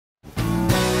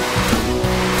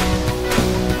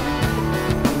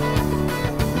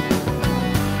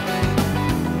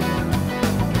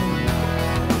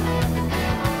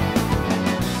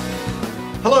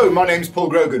my name's Paul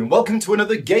Grogan. Welcome to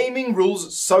another Gaming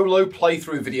Rules solo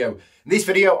playthrough video. In this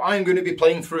video, I am going to be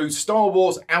playing through Star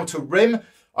Wars Outer Rim.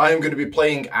 I am going to be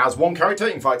playing as one character.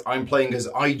 In fact, I'm playing as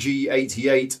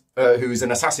IG-88, who is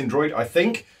an assassin droid, I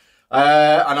think.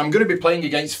 And I'm going to be playing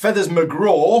against Feathers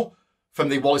McGraw from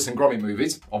the Wallace and Gromit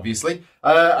movies, obviously.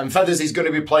 And Feathers is going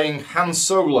to be playing Han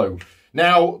Solo.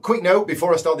 Now, quick note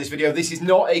before I start this video, this is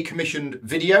not a commissioned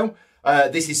video.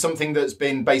 This is something that's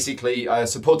been basically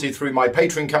supported through my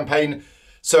Patreon campaign.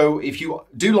 So if you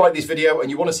do like this video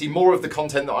and you want to see more of the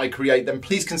content that I create, then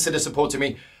please consider supporting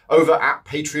me over at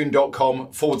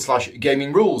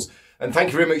patreon.com/gaming rules. And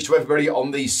thank you very much to everybody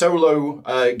on the solo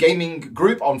gaming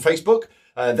group on Facebook.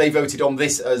 They voted on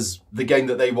this as the game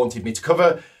that they wanted me to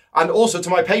cover. And also to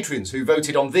my patrons who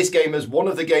voted on this game as one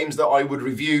of the games that I would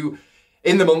review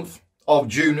in the month of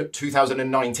June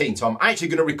 2019. So I'm actually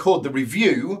going to record the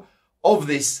review of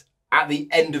this at the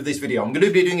end of this video. I'm going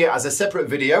to be doing it as a separate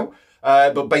video,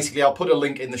 but basically I'll put a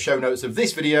link in the show notes of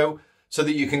this video so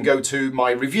that you can go to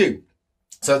my review.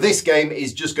 So this game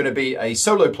is just going to be a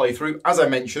solo playthrough, as I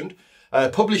mentioned,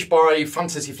 published by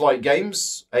Fantasy Flight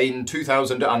Games in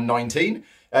 2019.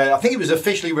 I think it was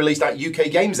officially released at UK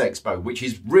Games Expo, which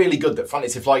is really good that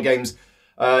Fantasy Flight Games,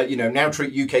 now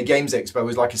treat UK Games Expo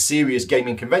as like a serious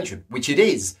gaming convention, which it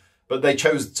is. But they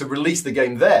chose to release the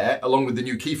game there, along with the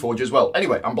new Keyforge as well.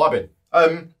 Anyway, I'm blabbing.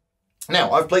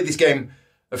 Now, I've played this game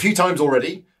a few times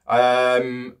already.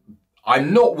 I'm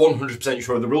not 100%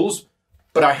 sure of the rules,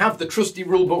 but I have the trusty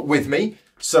rulebook with me.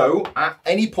 So, at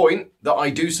any point that I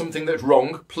do something that's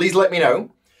wrong, please let me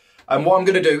know. And what I'm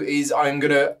going to do is I'm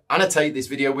going to annotate this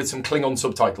video with some Klingon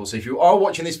subtitles. So if you are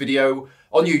watching this video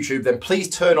on YouTube, then please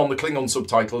turn on the Klingon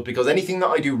subtitles, because anything that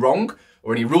I do wrong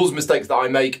or any rules mistakes that I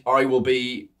make, I will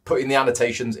be putting the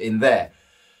annotations in there.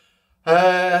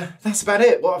 That's about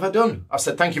it. What have I done? I've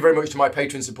said thank you very much to my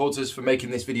Patreon supporters for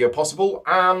making this video possible,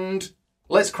 and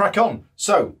let's crack on.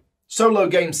 So, solo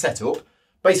game setup.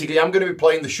 Basically, I'm going to be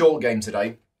playing the short game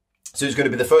today. So it's going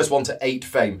to be the first one to 8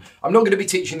 fame. I'm not going to be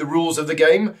teaching the rules of the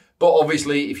game, but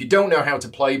obviously if you don't know how to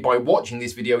play by watching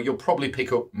this video, you'll probably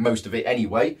pick up most of it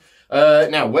anyway.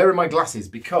 Now, where are my glasses?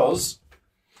 Because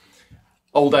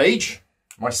old age,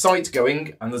 my sight's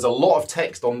going, and there's a lot of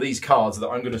text on these cards that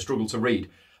I'm going to struggle to read.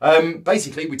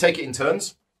 Basically, we take it in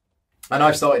turns, and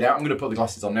I've started out. I'm going to put the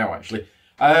glasses on now, actually.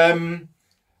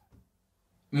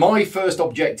 My first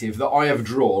objective that I have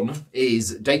drawn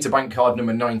is databank card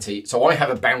number 90. So I have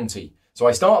a bounty. So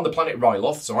I start on the planet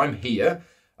Ryloth, so I'm here,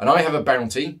 and I have a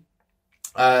bounty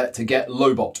to get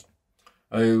Lobot,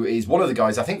 who is one of the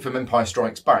guys, I think, from Empire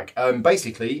Strikes Back.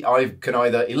 Basically, I can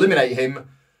either eliminate him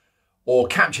or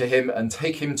capture him and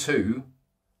take him to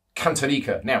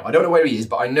Cantonica. Now, I don't know where he is,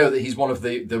 but I know that he's one of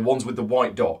the ones with the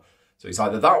white dot. So it's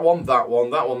either that one, that one,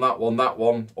 that one, that one, that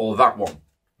one, or that one.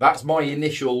 That's my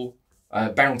initial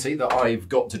bounty that I've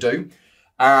got to do.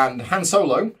 And Han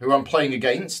Solo, who I'm playing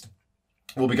against,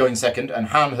 will be going second. And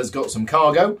Han has got some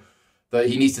cargo that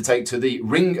he needs to take to the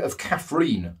Ring of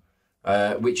Catherine,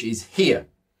 which is here.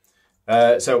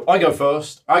 So I go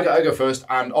first. I go first,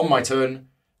 and on my turn,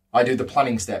 I do the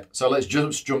planning step. So let's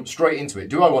just jump straight into it.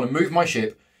 Do I want to move my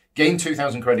ship, gain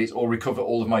 2,000 credits, or recover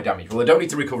all of my damage? Well, I don't need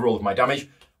to recover all of my damage.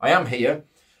 I am here.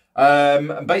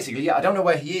 And basically, yeah, I don't know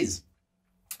where he is.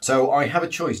 So I have a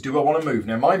choice. Do I want to move?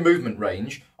 Now, my movement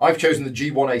range, I've chosen the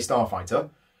G1A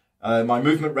Starfighter. My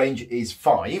movement range is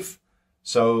 5.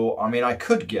 So, I mean, I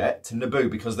could get to Naboo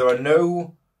because there are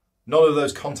none of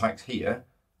those contacts here.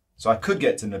 So I could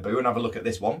get to Naboo and have a look at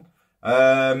this one.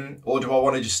 Or do I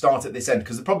want to just start at this end?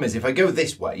 Because the problem is if I go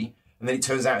this way and then it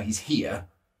turns out he's here,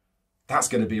 that's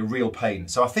going to be a real pain.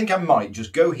 So I think I might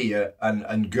just go here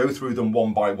and go through them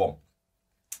one by one.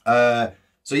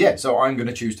 So yeah, so I'm going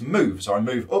to choose to move. So I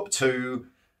move up to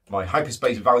my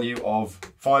hyperspace value of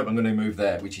 5. I'm going to move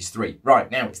there, which is 3. Right,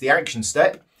 now it's the action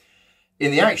step. In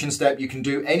the action step, you can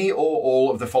do any or all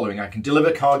of the following. I can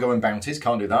deliver cargo and bounties.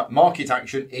 Can't do that. Market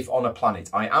action if on a planet.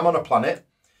 I am on a planet.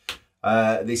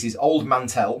 This is Old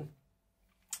Mantell.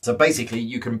 So basically,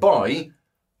 you can buy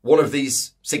one of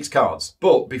these 6 cards.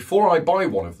 But before I buy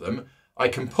one of them, I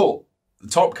can put the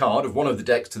top card of one of the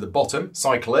decks to the bottom,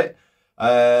 cycle it,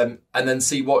 and then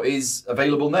see what is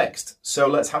available next. So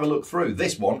let's have a look through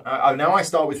this one. Now I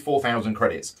start with 4,000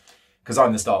 credits because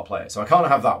I'm the start player. So I can't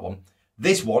have that one.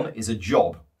 This one is a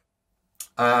job.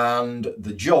 And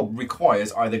the job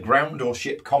requires either ground or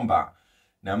ship combat.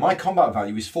 Now, my combat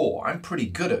value is 4. I'm pretty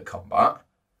good at combat,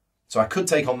 so I could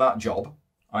take on that job.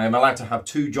 I am allowed to have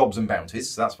 2 jobs and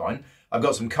bounties, so that's fine. I've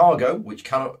got some cargo, which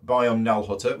cannot buy on Nal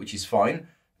Hutta, which is fine.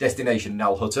 Destination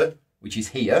Nal Hutta, which is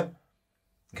here.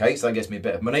 Okay, so that gets me a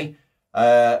bit of money.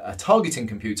 A targeting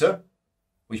computer,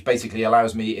 which basically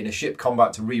allows me in a ship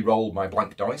combat to re-roll my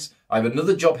blank dice. I have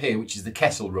another job here, which is the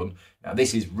Kessel Run. Now,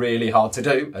 this is really hard to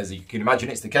do. As you can imagine,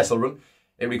 it's the Kessel Run.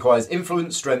 It requires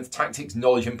influence, strength, tactics,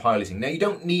 knowledge, and piloting. Now, you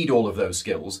don't need all of those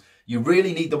skills. You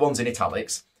really need the ones in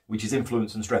italics, which is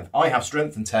influence and strength. I have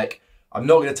strength and tech. I'm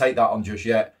not going to take that on just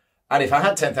yet. And if I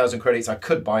had 10,000 credits, I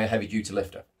could buy a heavy-duty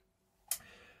lifter.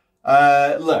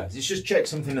 Let's just check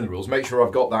something in the rules. Make sure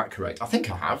I've got that correct. I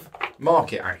think I have.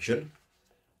 Market action.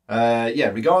 Yeah,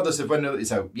 regardless of when...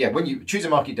 So, yeah, when you choose a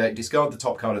market deck, discard the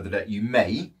top card of the deck, you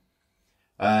may.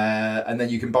 And then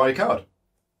you can buy a card.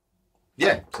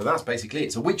 Yeah, so that's basically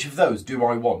it. So which of those do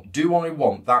I want? Do I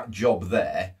want that job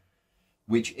there,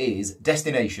 which is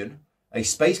destination, a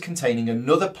space containing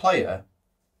another player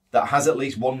that has at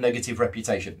least one negative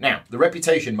reputation? Now, the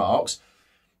reputation marks,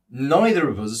 neither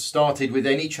of us started with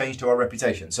any change to our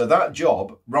reputation. So that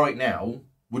job right now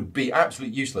would be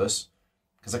absolutely useless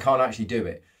because I can't actually do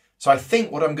it. So I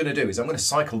think what I'm going to do is I'm going to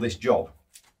cycle this job.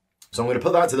 So I'm going to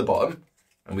put that to the bottom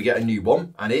and we get a new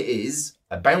one. And it is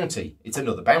a bounty. It's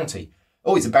another bounty.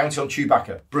 Oh, it's a bounty on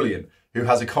Chewbacca. Brilliant. Who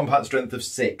has a combat strength of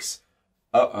 6.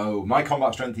 Uh-oh, my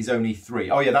combat strength is only 3.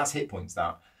 Oh yeah, that's hit points,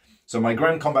 that. So my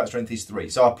grand combat strength is 3.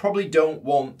 So I probably don't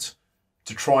want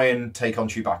to try and take on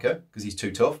Chewbacca because he's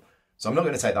too tough. So I'm not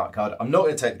going to take that card. I'm not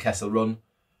going to take the Kessel Run.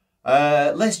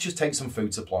 Let's just take some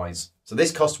food supplies. So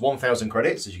this costs 1,000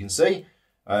 credits, as you can see.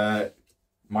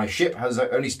 My ship has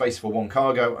only space for 1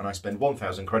 cargo, and I spend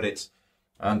 1,000 credits.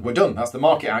 And we're done. That's the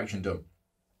market action done.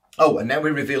 Oh, and now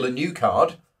we reveal a new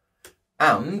card.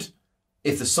 And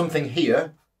if there's something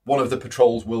here, one of the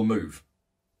patrols will move.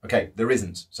 Okay, there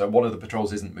isn't. So one of the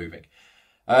patrols isn't moving.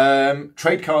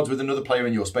 Trade cards with another player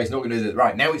in your space. Not going to do that.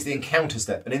 Right, now it's the encounter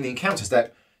step. And in the encounter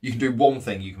step, you can do one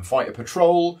thing. You can fight a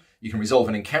patrol, you can resolve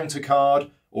an encounter card,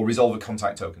 or resolve a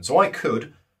contact token. So I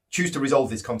could choose to resolve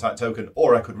this contact token,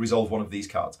 or I could resolve one of these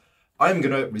cards. I'm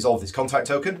going to resolve this contact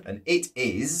token, and it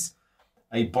is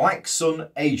a Black Sun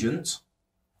agent,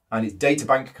 and it's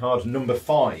databank card number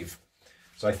 5.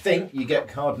 So I think you get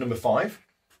card number 5,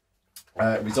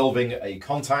 resolving a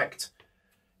contact.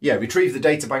 Yeah, retrieve the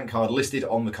databank card listed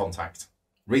on the contact.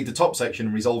 Read the top section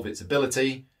and resolve its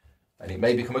ability, and it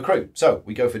may become a crew. So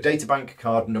we go for databank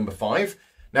card number 5.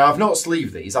 Now I've not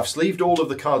sleeved these. I've sleeved all of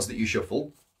the cards that you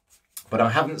shuffle, but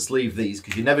I haven't sleeved these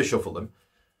because you never shuffle them.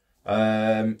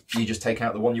 You just take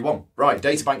out the one you want. Right,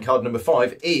 databank card number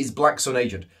 5 is Black Sun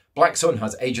agent. Black Sun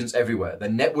has agents everywhere. Their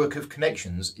network of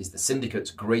connections is the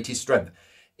Syndicate's greatest strength.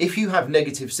 If you have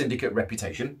negative Syndicate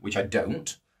reputation, which I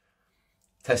don't,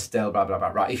 test blah, blah, blah.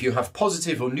 Right, if you have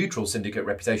positive or neutral Syndicate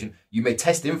reputation, you may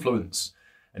test influence.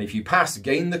 And if you pass,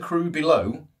 gain the crew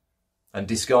below and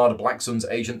discard a Black Sun's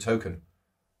agent token.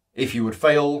 If you would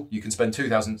fail, you can spend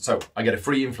 2,000. So I get a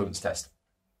free influence test.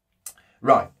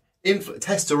 Right,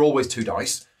 tests are always 2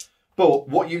 dice, but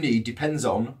what you need depends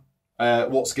on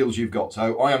what skills you've got.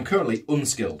 So I am currently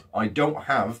unskilled. I don't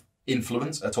have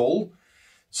influence at all.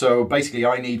 So basically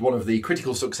I need one of the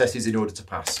critical successes in order to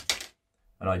pass.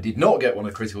 And I did not get one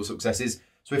of the critical successes.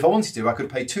 So if I wanted to, I could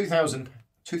pay 2,000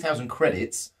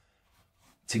 credits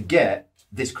to get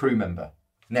this crew member.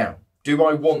 Now, do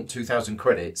I want 2,000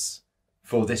 credits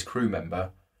for this crew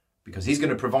member? Because he's going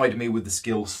to provide me with the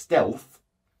skill Stealth.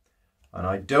 And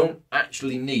I don't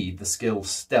actually need the skill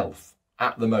Stealth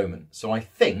at the moment. So I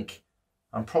think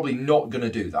I'm probably not going to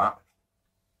do that.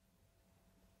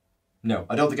 No,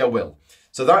 I don't think I will.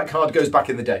 So that card goes back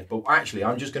in the deck. But actually,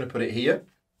 I'm just going to put it here.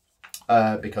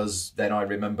 Because then I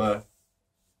remember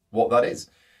what that is.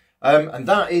 And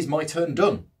that is my turn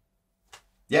done.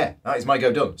 Yeah, that is my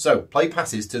go done. So, play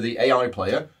passes to the AI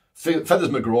player. Feathers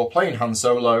McGraw, playing Han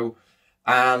Solo.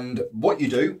 And what you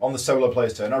do on the solo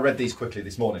player's turn, I read these quickly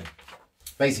this morning.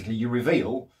 Basically, you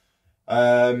reveal,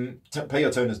 play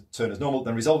your turn as normal,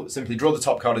 then resolve, simply draw the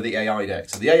top card of the AI deck.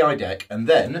 So the AI deck, and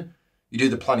then you do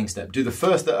the planning step. Do the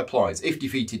first that applies. If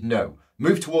defeated, no.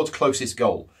 Move towards closest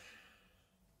goal.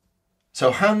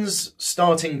 So Han's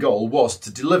starting goal was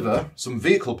to deliver some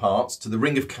vehicle parts to the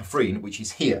Ring of Kafrene, which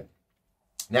is here.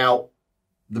 Now,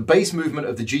 the base movement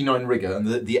of the G9 rigger, and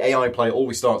the AI player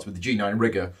always starts with the G9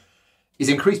 rigger, is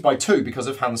increased by 2 because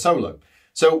of Han Solo.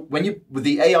 So with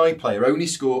the AI player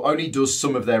only does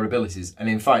some of their abilities, and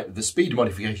in fact the speed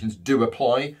modifications do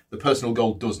apply, the personal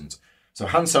goal doesn't. So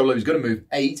Han Solo is going to move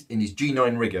 8 in his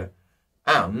G9 rigger,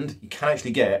 and he can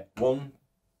actually get 1,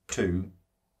 2,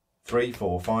 3,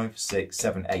 4, 5, 6,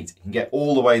 7, 8. He can get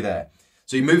all the way there.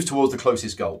 So he moves towards the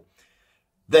closest goal.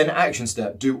 Then action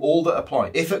step, do all that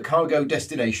apply. If at cargo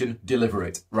destination, deliver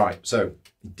it. Right, so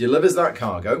he delivers that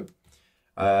cargo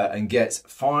and gets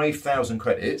 5,000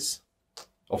 credits.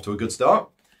 Off to a good start.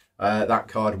 that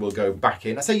card will go back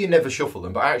in. I say you never shuffle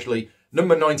them, but actually,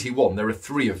 number 91, there are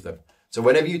 3 of them. So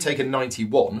whenever you take a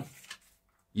 91,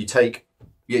 you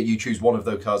choose one of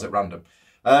those cards at random.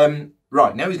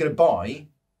 Right, now he's going to buy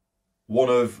one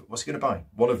of, what's he going to buy?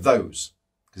 One of those,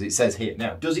 because it says here.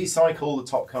 Now, does he cycle the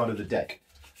top card of the deck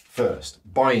first?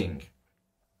 Buying.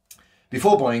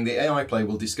 Before buying, the AI player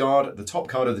will discard the top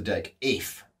card of the deck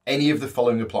if any of the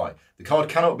following apply. The card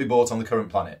cannot be bought on the current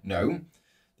planet. No.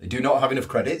 They do not have enough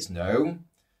credits. No.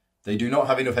 They do not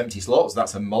have enough empty slots.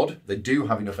 That's a mod. They do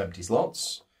have enough empty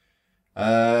slots. They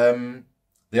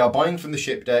are buying from the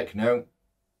ship deck. No.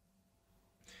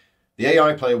 The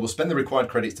AI player will spend the required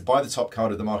credits to buy the top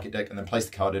card of the market deck and then place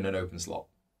the card in an open slot.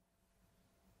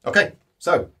 Okay,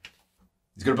 so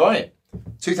he's going to buy it.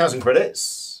 2,000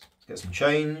 credits. Let's get some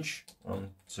change. 1,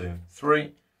 2,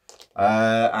 3.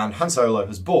 And Han Solo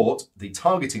has bought the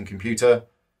targeting computer,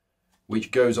 which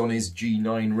goes on his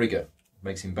G9 rigger.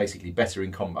 Makes him basically better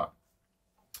in combat.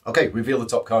 Okay, reveal the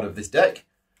top card of this deck.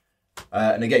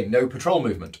 And again, no patrol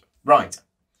movement. Right.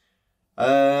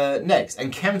 Next,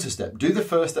 encounter step. Do the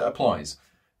first that applies.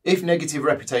 If negative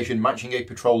reputation matching a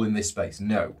patrol in this space,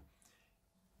 no.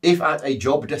 If at a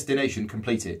job destination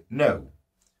completed, no.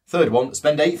 Third one,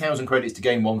 spend 8,000 credits to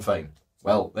gain 1 fame.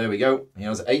 Well, there we go. He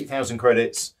has 8,000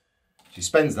 credits. He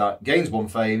spends that, gains 1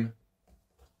 fame.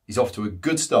 He's off to a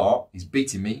good start. He's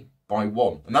beating me by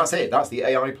 1. And that's it. That's the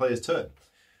AI player's turn.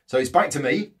 So it's back to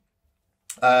me.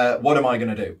 What am I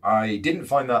going to do? I didn't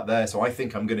find that there, so I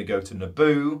think I'm going to go to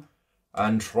Naboo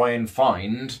and try and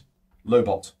find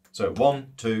Lobot. So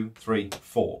 1, 2, 3,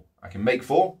 4. I can make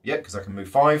 4, yeah, because I can move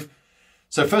 5.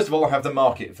 So first of all, I have the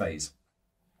market phase.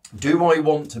 Do I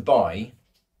want to buy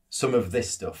some of this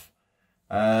stuff?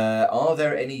 Are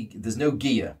there any... There's no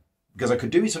gear, because I could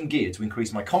do with some gear to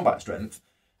increase my combat strength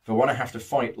for when I have to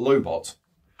fight Lobot.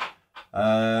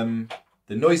 The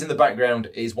noise in the background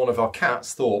is one of our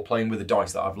cats, Thor, playing with the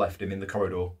dice that I've left him in the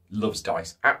corridor. Loves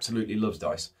dice. Absolutely loves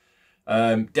dice.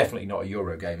 Definitely not a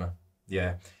Eurogamer.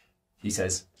 Yeah, he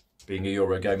says, being a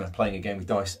Eurogamer, playing a game with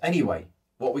dice. Anyway,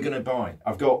 what are we going to buy?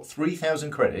 I've got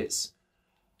 3,000 credits.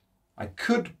 I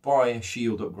could buy a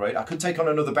shield upgrade. I could take on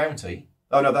another bounty.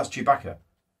 Oh no, that's Chewbacca.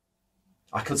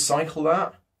 I could cycle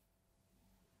that.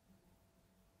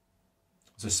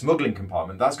 It's a smuggling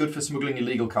compartment. That's good for smuggling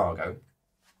illegal cargo.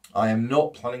 I am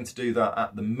not planning to do that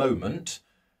at the moment,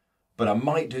 but I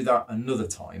might do that another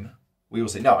time. We will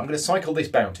see. No, I'm going to cycle this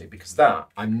bounty because that,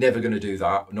 I'm never going to do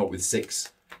that, not with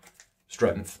 6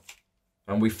 strength.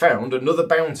 And we found another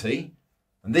bounty,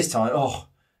 and this time, oh,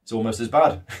 it's almost as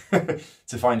bad,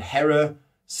 to find Hera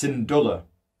Syndulla,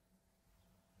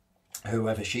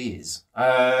 whoever she is.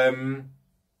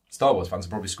 Star Wars fans are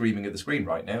probably screaming at the screen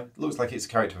right now. It looks like it's a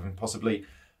character from possibly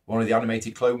one of the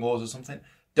animated Clone Wars or something.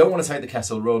 Don't want to take the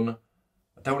Kessel Run.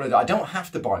 I don't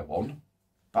have to buy one,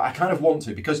 but I kind of want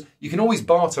to because you can always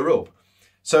barter up.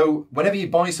 So whenever you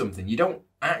buy something, you don't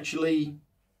actually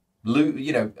lose.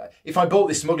 You know, if I bought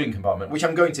this smuggling compartment, which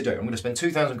I'm going to do, I'm going to spend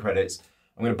 2,000 credits.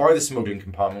 I'm going to buy the smuggling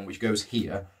compartment, which goes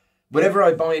here. Whenever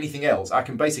I buy anything else, I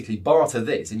can basically barter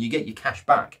this, and you get your cash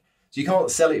back. So you can't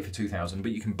sell it for 2,000,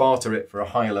 but you can barter it for a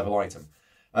higher level item.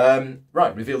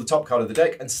 Right, reveal the top card of the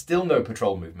deck, and still no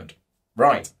patrol movement.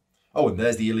 Right. Oh, and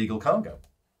there's the illegal cargo.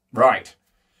 Right.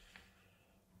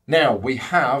 Now, we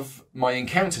have my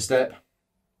encounter step,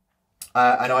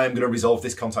 and I am going to resolve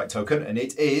this contact token, and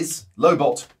it is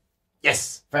Lobot.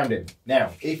 Yes, found him.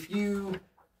 Now,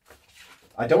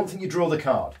 I don't think you draw the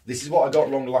card. This is what I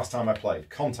got wrong the last time I played.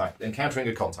 Contact, encountering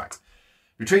a contact.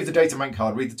 Retrieve the data bank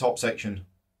card, read the top section.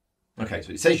 Okay,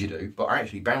 so it says you do, but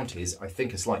actually bounties, I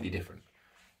think, are slightly different.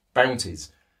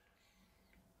 Bounties.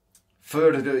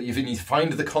 Further, you need to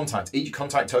find the contact. Each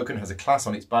contact token has a class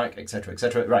on its back, etc.,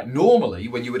 etc. Right, normally,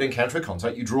 when you would encounter a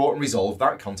contact, you draw and resolve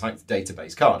that contact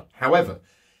database card. However,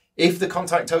 if the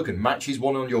contact token matches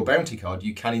one on your bounty card,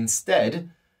 you can, instead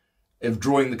of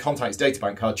drawing the contact's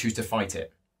databank card, choose to fight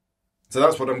it. So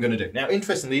that's what I'm going to do. Now,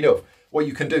 interestingly enough, what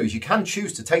you can do is you can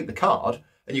choose to take the card,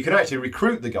 and you can actually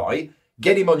recruit the guy,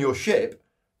 get him on your ship,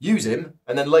 use him,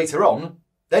 and then later on,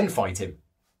 then fight him.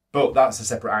 But that's a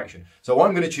separate action. So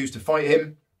I'm going to choose to fight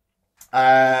him,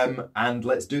 and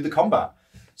let's do the combat.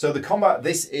 So the combat,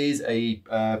 this is a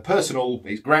personal,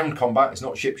 it's ground combat, it's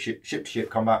not ship-to-ship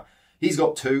combat. He's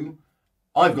got 2,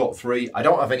 I've got 3, I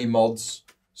don't have any mods,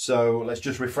 so let's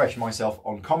just refresh myself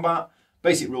on combat.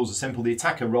 Basic rules are simple. The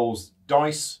attacker rolls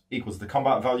dice equals the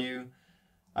combat value,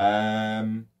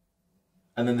 and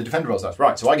then the defender rolls dice.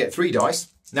 Right, so I get 3 dice.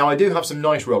 Now, I do have some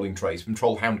nice rolling trays from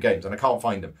Trollhound Games, and I can't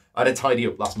find them. I had to tidy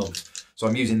up last month, so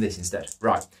I'm using this instead.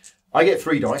 Right, I get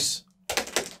 3 dice,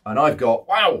 and I've got,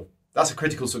 wow, that's a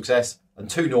critical success, and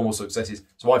 2 normal successes.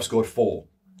 So I've scored 4.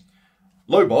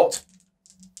 Lobot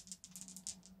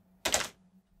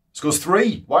scores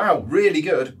 3. Wow, really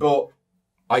good, but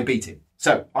I beat him.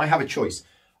 So I have a choice.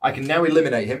 I can now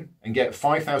eliminate him and get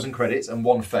 5,000 credits and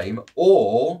 1 fame,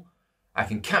 or I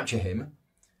can capture him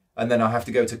and then I have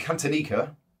to go to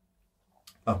Cantonica,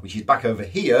 which is back over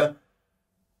here.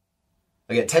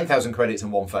 I get 10,000 credits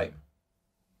and 1 fame.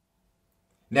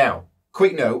 Now,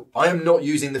 quick note, I am not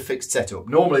using the fixed setup.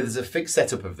 Normally there's a fixed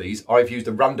setup of these. I've used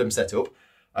a random setup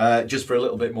just for a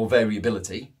little bit more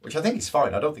variability, which I think is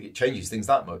fine. I don't think it changes things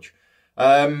that much.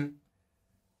 I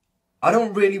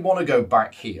don't really want to go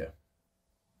back here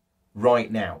right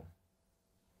now.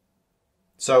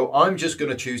 So I'm just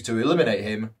going to choose to eliminate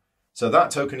him. So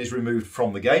that token is removed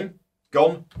from the game.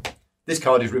 Gone. This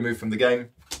card is removed from the game.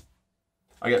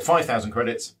 I get 5,000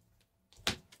 credits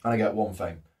and I get 1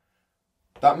 fame.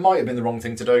 That might have been the wrong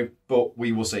thing to do, but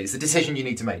we will see. It's a decision you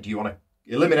need to make. Do you want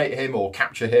to eliminate him or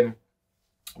capture him?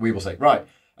 We will see. Right,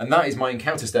 and that is my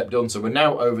encounter step done. So we're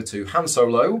now over to Han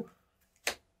Solo.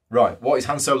 Right, what is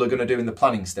Han Solo going to do in the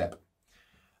planning step?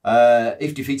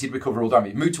 If defeated, recover all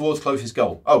damage. Move towards closest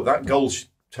goal. Oh, that goal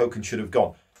token should have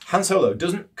gone. Han Solo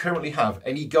doesn't currently have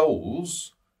any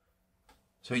goals,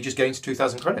 so he just gains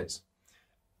 2,000 credits.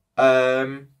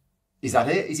 Is that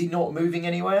it? Is he not moving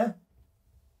anywhere?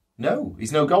 No,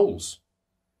 he's no goals.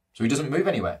 So he doesn't move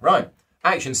anywhere. Right,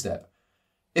 action step.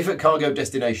 If at cargo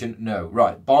destination, no.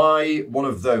 Right, buy one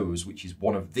of those, which is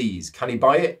one of these. Can he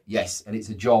buy it? Yes, and it's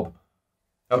a job.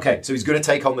 Okay, so he's going to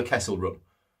take on the Kessel Run.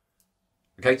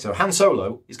 Okay, so Han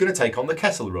Solo is going to take on the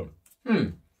Kessel Run.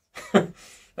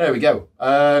 There we go.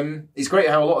 It's great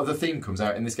how a lot of the theme comes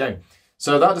out in this game.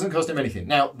 So that doesn't cost him anything.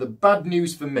 Now, the bad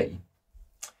news for me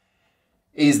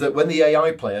is that when the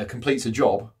AI player completes a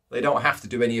job, they don't have to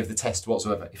do any of the tests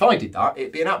whatsoever. If I did that,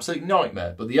 it'd be an absolute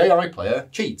nightmare. But the AI player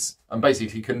cheats and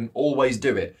basically can always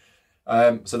do it.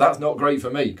 So that's not great for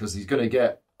me because he's going to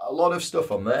get a lot of stuff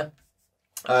on there.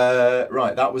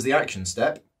 Right, that was the action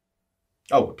step.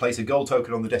 Oh, place a gold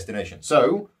token on the destination.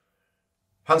 So,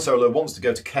 Han Solo wants to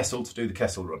go to Kessel to do the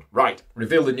Kessel Run. Right,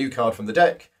 reveal the new card from the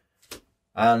deck.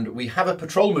 And we have a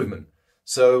patrol movement.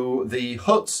 So the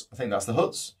Hutts, I think that's the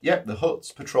Hutts. Yep, the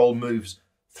Hutts patrol moves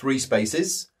 3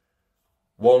 spaces.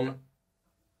 1,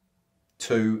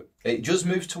 2, it just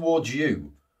moves towards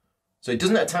you. So it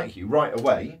doesn't attack you right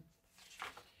away.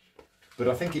 But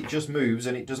I think it just moves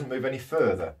and it doesn't move any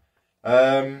further.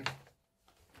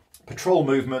 Patrol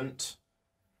movement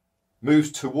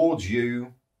moves towards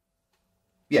you.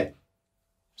 Yeah.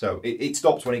 So it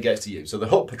stops when it gets to you. So the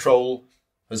Hutt patrol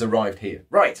has arrived here.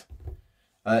 Right.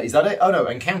 Is that it? Oh no,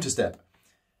 encounter step.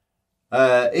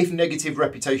 If negative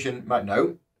reputation,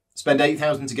 no. Spend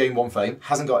 8,000 to gain 1 fame.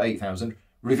 Hasn't got 8,000.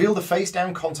 Reveal the face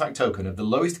down contact token of the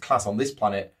lowest class on this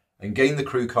planet and gain the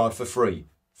crew card for free.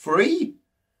 Free?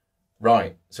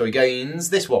 Right. So he gains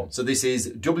this one. So this is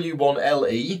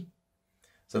W1LE.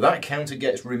 So that counter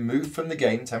gets removed from the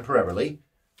game temporarily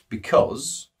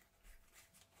because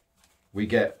we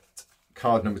get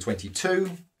card number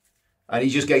 22 and he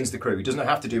just gains the crew. He doesn't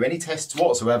have to do any tests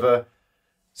whatsoever.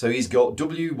 So he's got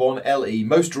W1LE.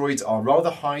 Most droids are rather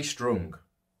high-strung.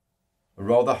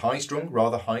 Rather high-strung?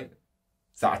 Rather high...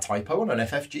 Is that a typo on an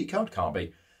FFG card? Can't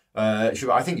be.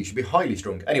 I think it should be highly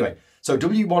strung. Anyway, so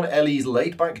W1LE's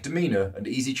laid-back demeanour and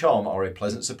easy charm are a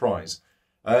pleasant surprise.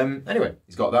 Anyway,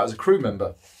 he's got that as a crew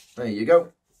member. There you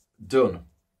go. Done.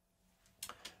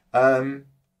 Yeah,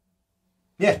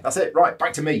 that's it. Right,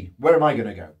 back to me. Where am I going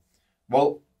to go?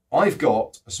 Well, I've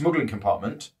got a smuggling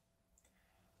compartment.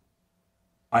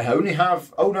 I only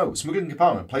have... Oh no, smuggling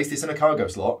compartment. Place this in a cargo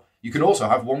slot. You can also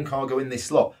have 1 cargo in this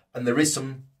slot. And there is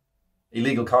some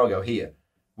illegal cargo here,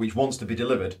 which wants to be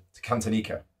delivered to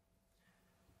Cantonica.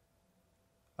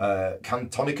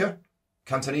 Cantonica?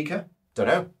 Cantonica? Don't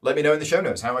know. Let me know in the show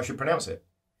notes how I should pronounce it.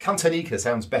 Cantonica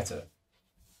sounds better.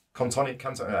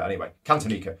 Anyway,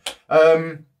 Cantonica.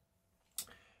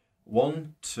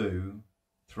 1, 2,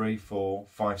 3, 4,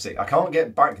 5, 6. I can't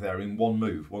get back there in 1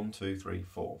 move. 1, 2, 3,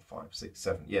 4, 5, 6,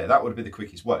 7. Yeah, that would be the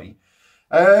quickest way.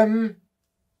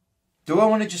 Do I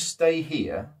want to just stay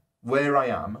here, where I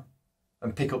am,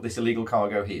 and pick up this illegal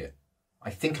cargo here? I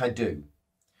think I do.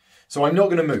 So I'm not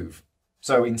going to move.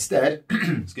 So instead,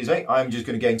 excuse me, I'm just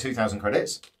going to gain 2,000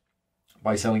 credits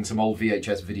by selling some old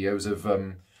VHS videos of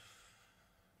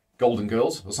Golden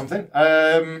Girls or something.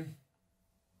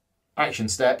 Action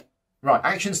step. Right,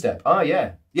 action step. Ah,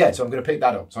 yeah. Yeah, so I'm going to pick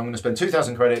that up. So I'm going to spend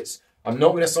 2,000 credits. I'm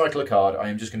not going to cycle a card. I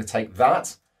am just going to take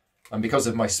that. And because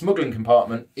of my smuggling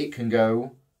compartment, it can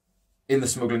go in the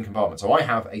smuggling compartment. So I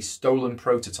have a stolen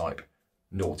prototype.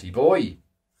 Naughty boy.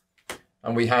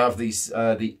 And we have these,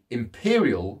 the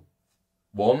Imperial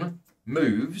one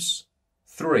moves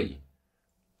 3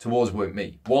 towards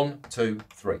me. 1, 2,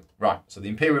 3. Right, so the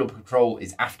Imperial Patrol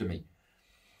is after me.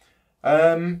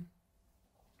 And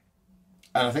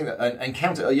I think that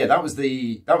encounter. Yeah, that was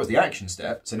the action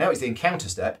step. So now it's the encounter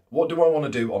step. What do I want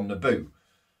to do on Naboo?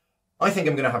 I think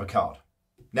I'm going to have a card.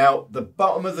 Now, the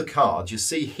bottom of the card, you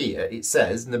see here, it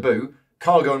says Naboo,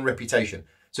 cargo and reputation.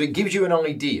 So it gives you an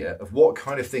idea of what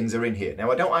kind of things are in here.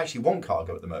 Now, I don't actually want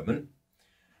cargo at the moment.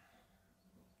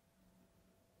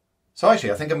 So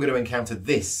actually, I think I'm going to encounter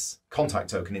this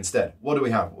contact token instead. What do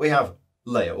we have? We have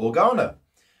Leia Organa.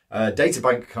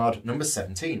 Databank card number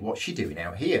 17. What's she doing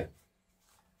out here?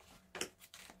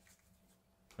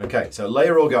 Okay, so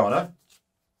Leia Organa.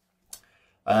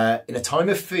 In a time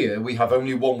of fear, we have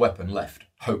only one weapon left.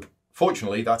 Hope.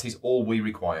 Fortunately, that is all we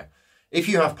require. If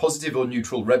you have positive or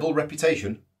neutral rebel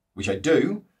reputation, which I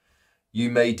do, you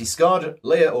may discard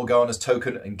Leia Organa's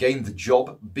token and gain the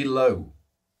job below.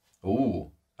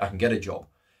 Ooh, I can get a job.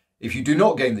 If you do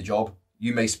not gain the job,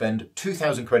 you may spend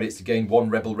 2,000 credits to gain 1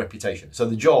 rebel reputation. So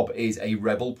the job is a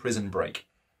rebel prison break.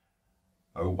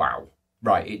 Oh, wow.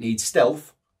 Right, it needs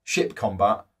stealth, ship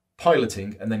combat,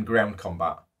 piloting, and then ground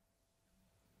combat.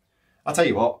 I'll tell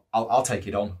you what, I'll take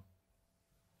it on.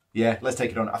 Yeah, let's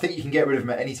take it on. I think you can get rid of him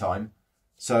at any time.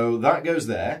 So that goes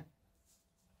there.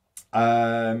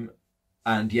 And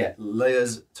yeah,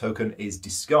 Leia's token is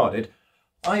discarded.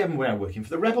 I am now working for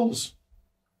the rebels.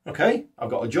 Okay, I've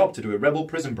got a job to do, a rebel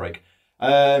prison break.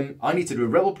 I need to do a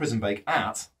rebel prison break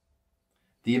at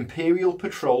the Imperial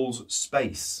Patrol's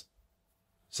space.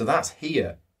 So that's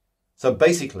here. So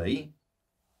basically,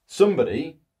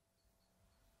 somebody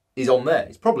is on there.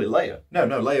 It's probably Leia. No,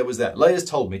 Leia was there. Leia's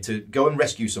told me to go and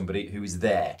rescue somebody who is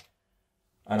there.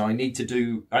 And I need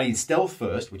stealth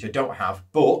first, which I don't have,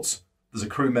 but there's a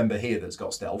crew member here that's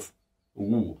got stealth.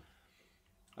 Ooh.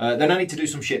 Then I need to do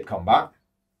some ship combat.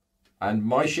 And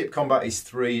my ship combat is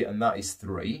 3, and that is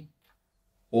 3.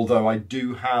 Although I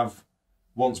do have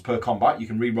once per combat. You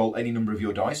can re-roll any number of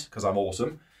your dice, because I'm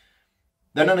awesome.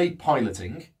 Then I need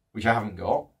piloting, which I haven't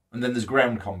got. And then there's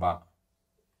ground combat.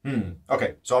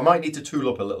 Okay, so I might need to tool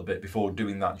up a little bit before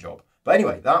doing that job. But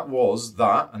anyway, that was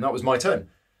that, and that was my turn.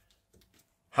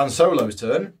 Han Solo's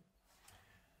turn.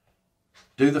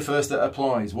 Do the first that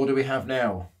applies. What do we have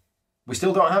now? We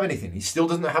still don't have anything. He still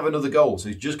doesn't have another goal, so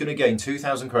he's just going to gain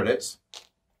 2,000 credits.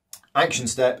 Action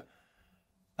step.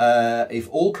 If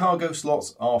all cargo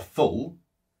slots are full,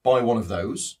 buy one of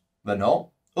those. They're not.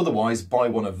 Otherwise, buy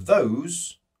one of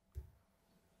those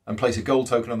and place a gold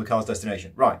token on the car's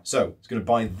destination. Right, so it's going to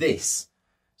buy this.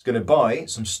 It's going to buy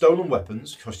some stolen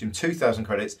weapons, cost him 2,000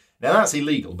 credits. Now that's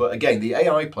illegal, but again, the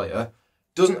AI player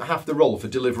doesn't have to roll for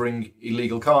delivering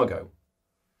illegal cargo.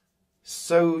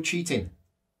 So cheating.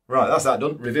 Right, that's that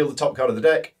done. Reveal the top card of the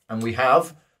deck, and we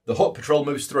have the Hutt Patrol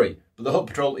moves 3. But the Hutt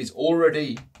Patrol is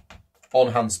already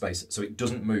on hand space, so it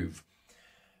doesn't move.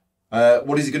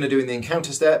 What is he going to do in the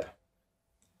encounter step?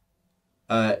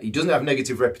 He doesn't have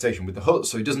negative reputation with the Hutt,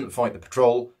 so he doesn't fight the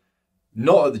patrol.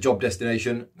 Not at the job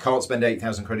destination. Can't spend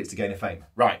 8,000 credits to gain a fame.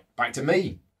 Right, back to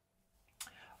me.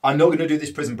 I'm not going to do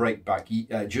this prison break back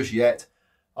just yet.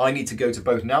 I need to go to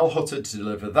both Nal Hutta to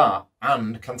deliver that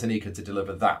and Cantonica to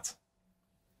deliver that.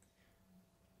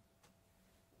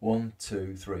 1,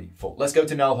 2, 3, 4. Let's go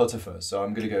to Nal Hutta first. So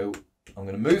I'm going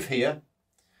to move here.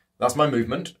 That's my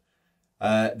movement.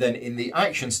 Then in the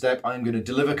action step, I'm going to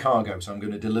deliver cargo. So I'm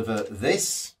going to deliver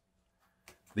these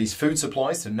food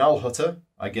supplies to Nal Hutta.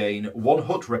 I gain 1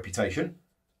 Hutt reputation,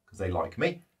 because they like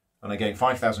me. And I gain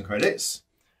 5,000 credits.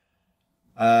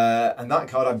 And that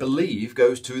card, I believe,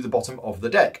 goes to the bottom of the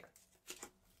deck.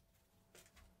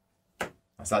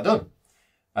 That's that done.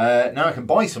 Now I can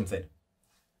buy something.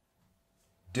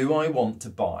 Do I want to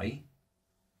buy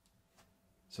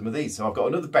some of these? So I've got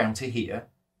another bounty here.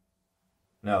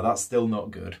 No, that's still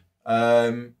not good.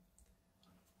 Can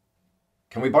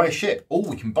we buy a ship? Oh,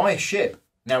 we can buy a ship.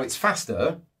 Now, it's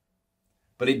faster,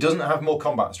 but it doesn't have more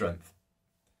combat strength.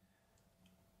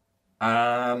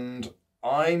 And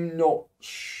I'm not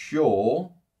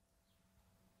sure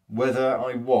whether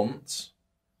I want...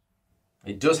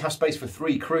 It does have space for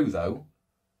 3 crew, though.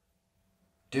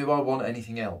 Do I want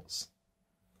anything else?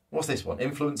 What's this one?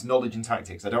 Influence, knowledge, and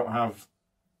tactics. I don't have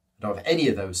any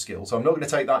of those skills, so I'm not going to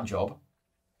take that job.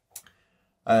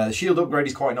 The shield upgrade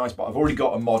is quite nice, but I've already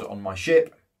got a mod on my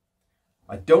ship.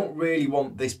 I don't really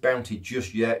want this bounty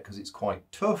just yet because it's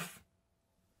quite tough.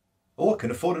 Oh, I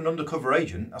can afford an undercover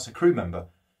agent. That's a crew member.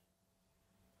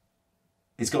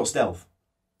 It's got stealth.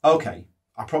 Okay,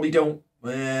 I probably don't...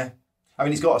 I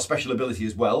mean, he's got a special ability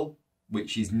as well,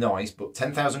 which is nice, but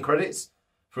 10,000 credits?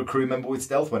 for a crew member with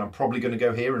stealth when I'm probably going to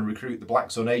go here and recruit the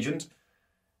Black Sun agent?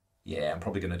 Yeah, I'm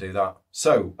probably going to do that.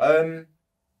 So,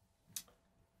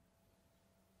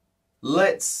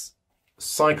 let's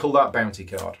cycle that bounty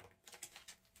card.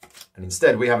 And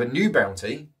instead we have a new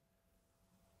bounty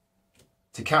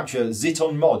to capture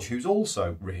Ziton Modge, who's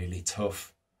also really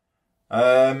tough.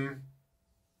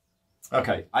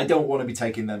 Okay, I don't want to be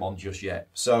taking them on just yet.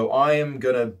 So I am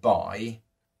going to buy...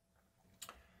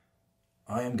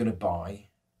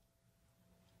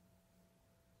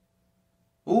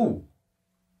 Ooh.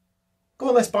 Go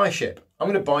on, let's buy a ship. I'm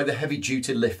going to buy the Heavy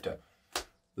Duty Lifter.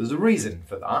 There's a reason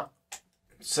for that.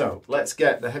 So let's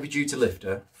get the Heavy Duty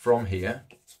Lifter from here.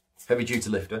 Heavy Duty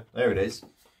Lifter, there it is.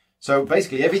 So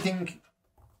basically everything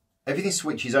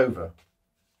switches over.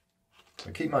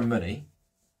 I keep my money.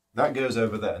 That goes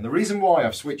over there. And the reason why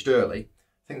I've switched early,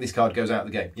 I think this card goes out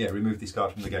of the game. Yeah, remove this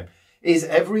card from the game. Is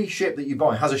every ship that you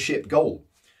buy has a ship goal.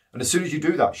 And as soon as you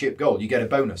do that ship goal, you get a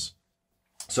bonus.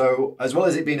 So as well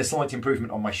as it being a slight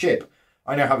improvement on my ship,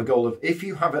 I now have a goal of, if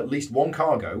you have at least one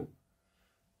cargo,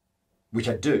 which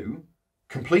I do,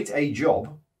 complete a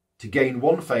job to gain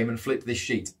 1 fame and flip this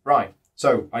sheet. Right,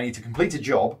 so I need to complete a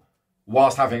job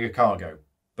whilst having a cargo,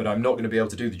 but I'm not going to be able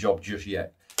to do the job just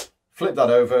yet. Flip that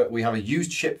over, we have a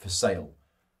used ship for sale.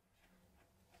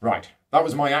 Right, that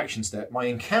was my action step. My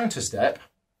encounter step,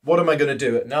 what am I going to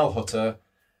do at Nal Hutta?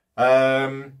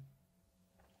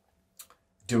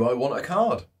 Do I want a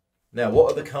card? Now,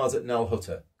 what are the cards at Nal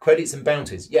Hutta? Credits and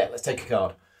bounties. Yeah, let's take a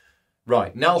card.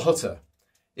 Right, Nal Hutta.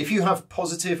 If you have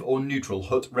positive or neutral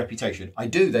Hutt reputation, I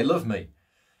do, they love me.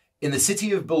 In the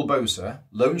city of Bulbosa,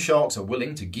 loan sharks are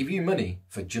willing to give you money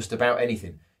for just about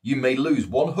anything. You may lose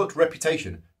 1 Hutt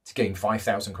reputation to gain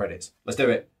 5,000 credits. Let's do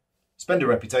it. Spend a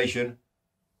reputation,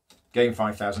 gain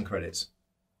 5,000 credits.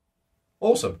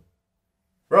 Awesome.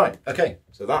 Right, okay,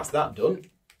 so that's that done.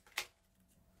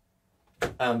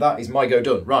 And that is my go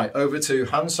done. Right, over to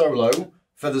Han Solo,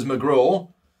 Feathers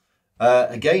McGraw.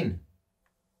 Again,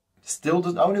 still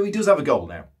does. Oh no, he does have a goal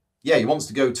now. Yeah, he wants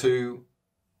to go to.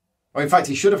 Oh, in fact,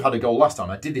 he should have had a goal last time.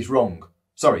 I did this wrong.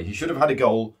 Sorry, he should have had a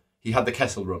goal. He had the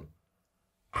Kessel Run.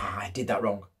 I did that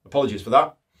wrong. Apologies for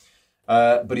that.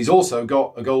 But he's also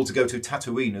got a goal to go to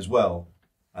Tatooine as well.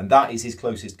 And that is his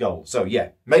closest goal. So yeah,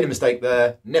 made a mistake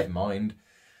there. Never mind.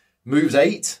 Moves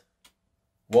 8.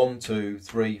 1, 2,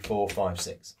 3, 4, 5,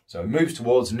 6. So he moves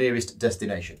towards nearest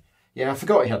destination. Yeah, I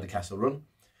forgot he had the Castle Run.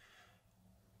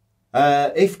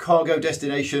 If cargo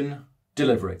destination,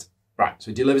 deliver it. Right,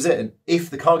 so he delivers it, and if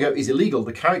the cargo is illegal,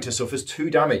 the character suffers 2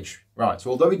 damage. Right, so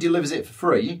although he delivers it for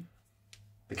free,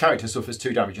 the character suffers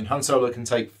 2 damage, and Han Solo can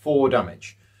take 4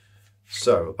 damage.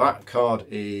 So that card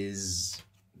is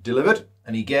delivered,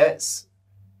 and he gets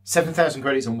 7,000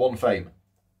 credits and 1 fame.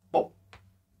 Bop,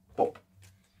 bop.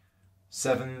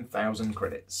 7,000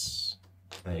 credits.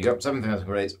 There you go, 7,000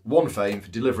 credits, 1 fame for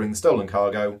delivering the stolen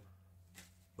cargo.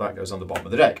 That goes on the bottom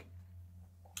of the deck.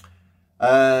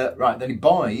 Right, then he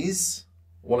buys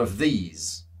one of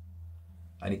these.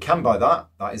 And he can buy that.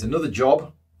 That is another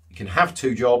job. He can have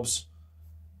 2 jobs.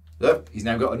 Yep, he's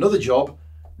now got another job,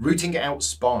 rooting out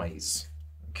spies.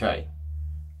 Okay.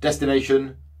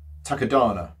 Destination,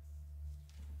 Takodana.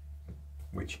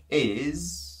 Which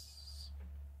is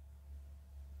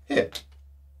here.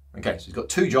 Okay, so he's got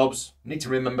 2 jobs. Need to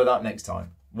remember that next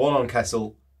time. 1 on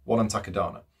Kessel, 1 on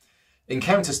Takodana.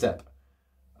 Encounter step.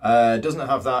 Doesn't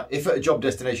have that. If at a job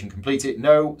destination, complete it.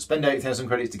 No. Spend 8,000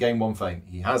 credits to gain 1 fame.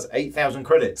 He has 8,000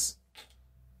 credits.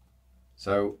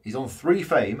 So he's on 3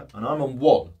 fame and I'm on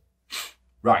 1.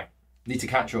 Right. Need to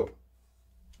catch up.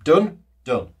 Done?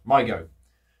 Done. My go.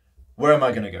 Where am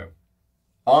I going to go?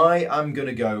 I am going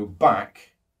to go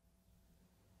back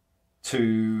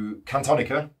to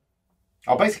Cantonica.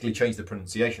 I'll basically change the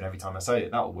pronunciation every time I say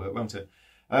it. That'll work, won't it?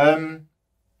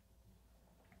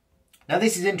 Now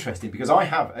this is interesting because I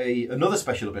have another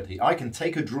special ability. I can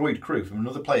take a droid crew from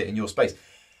another player in your space.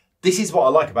 This is what I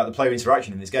like about the player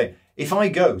interaction in this game. If I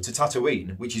go to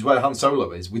Tatooine, which is where Han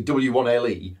Solo is, with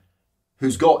W1LE,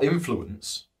 who's got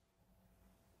influence,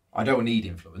 I don't need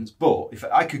influence, but if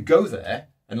I could go there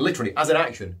and literally, as an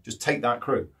action, just take that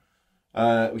crew,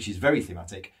 which is very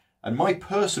thematic. And my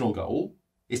personal goal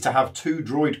is to have 2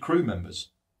 droid crew members.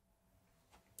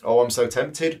 Oh, I'm so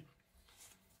tempted.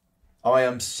 I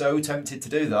am so tempted to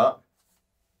do that.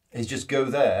 Is just go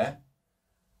there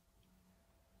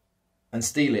and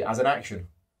steal it as an action.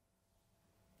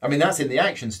 I mean, that's in the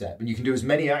action step, and you can do as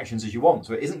many actions as you want,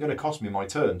 so it isn't going to cost me my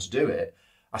turn to do it.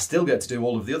 I still get to do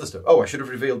all of the other stuff. Oh, I should have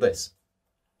revealed this.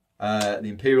 The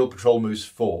Imperial Patrol Moose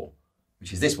 4,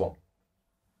 which is this one.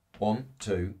 1,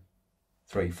 2,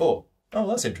 3, 4. Oh,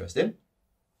 that's interesting.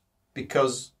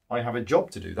 Because I have a job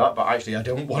to do that, but actually I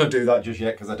don't want to do that just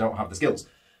yet because I don't have the skills.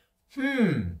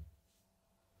 I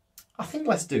think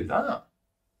let's do that.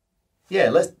 Yeah,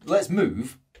 let's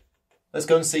move. Let's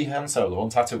go and see Han Solo on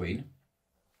Tatooine.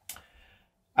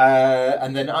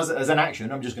 And then as an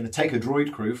action, I'm just going to take a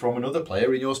droid crew from another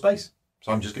player in your space.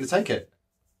 So I'm just going to take it.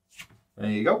 There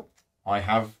you go. I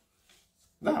have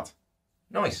that.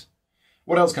 Nice.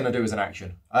 What else can I do as an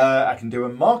action? I can do a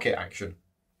market action.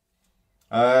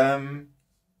 I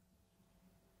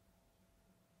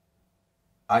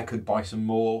could buy some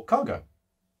more cargo.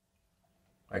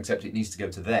 Except it needs to go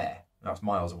to there. That's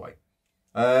miles away.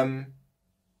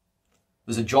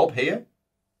 There's a job here.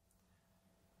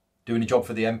 Doing a job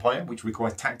for the Empire, which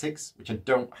requires tactics, which I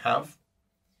don't have.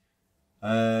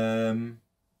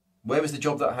 Where was the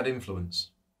job that had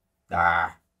influence?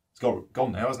 It's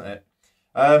gone now, hasn't it?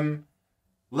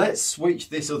 Let's switch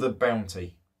this other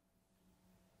bounty.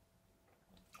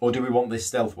 Or do we want this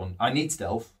stealth one? I need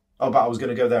stealth. Oh, but I was going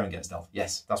to go there and get stealth.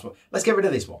 Yes, that's what. Let's get rid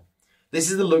of this one. This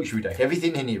is the luxury deck.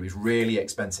 Everything in here is really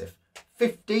expensive.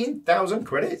 15,000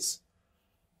 credits?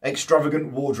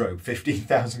 Extravagant wardrobe,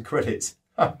 15,000 credits.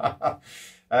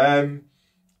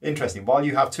 Interesting. While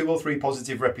you have 2 or 3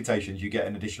 positive reputations, you get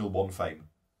an additional 1 fame.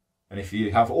 And if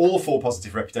you have all 4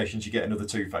 positive reputations, you get another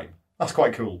 2 fame. That's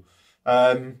quite cool.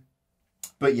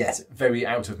 But yes, very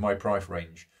out of my price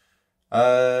range.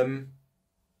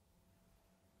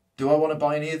 Do I want to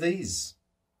buy any of these?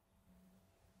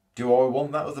 Do I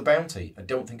want that other bounty? I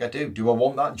don't think I do. Do I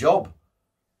want that job?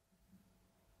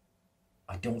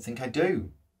 I don't think I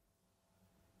do.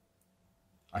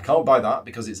 I can't buy that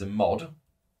because it's a mod.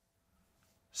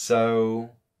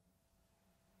 So,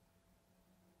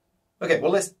 okay,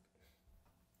 well, it's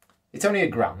only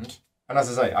 £1,000. And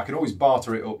as I say, I can always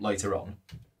barter it up later on.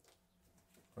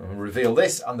 I'll reveal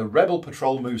this, and the Rebel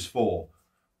Patrol moves 4.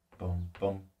 Bum,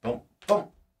 bum, bum, bum.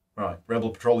 Right, Rebel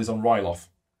Patrol is on Ryloth.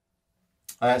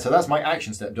 So that's my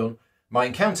action step done. My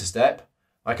encounter step,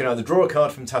 I can either draw a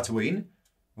card from Tatooine,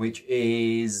 which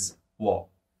is, what?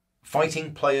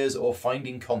 Fighting players or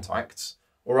finding contacts,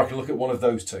 or I can look at one of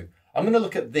those 2. I'm going to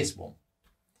look at this one.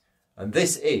 And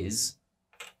this is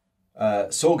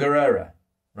Saw Gerrera.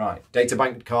 Right,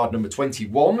 databank card number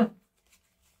 21.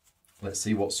 Let's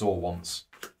see what Saw wants.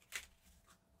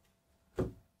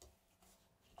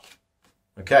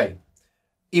 Okay.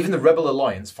 Even the Rebel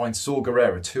Alliance finds Saw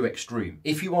Gerrera too extreme.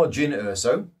 If you are Jyn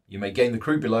Erso, you may gain the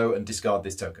crew below and discard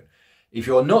this token. If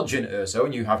you are not Jyn Erso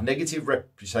and you have negative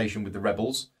reputation with the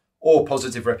Rebels or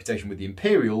positive reputation with the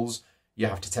Imperials, you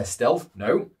have to test stealth.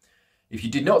 No. If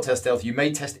you did not test stealth, you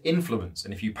may test influence.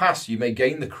 And if you pass, you may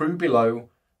gain the crew below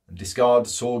and discard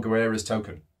Saw Gerrera's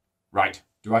token. Right.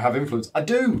 Do I have influence? I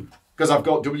do, because I've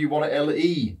got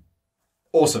W1LE.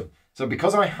 Awesome. So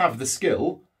because I have the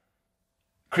skill,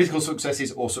 critical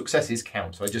successes or successes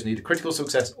count. So I just need a critical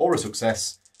success or a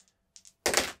success.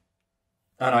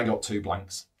 And I got 2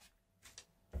 blanks.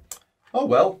 Oh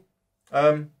well.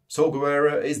 Saw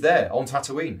Gerrera is there on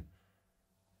Tatooine,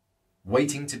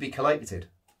 waiting to be collected.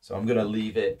 So I'm going to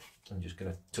leave it. I'm just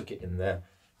going to tuck it in there.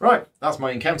 Right, that's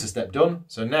my encounter step done.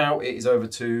 So now it is over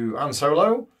to Han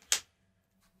Solo.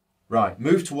 Right,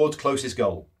 move towards closest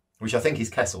goal, which I think is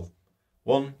Kessel.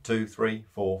 1, 2, 3,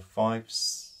 4, 5,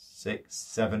 6,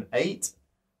 7, 8.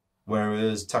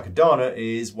 Whereas Takodana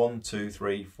is 1, 2,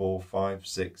 3, 4, 5,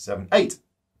 6, 7, 8.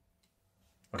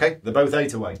 Okay, they're both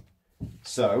 8 away.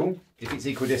 So, if it's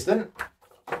equidistant,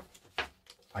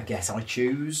 I guess I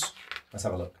choose. Let's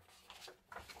have a look.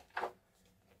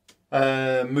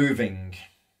 Moving.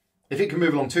 If it can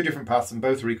move along 2 different paths and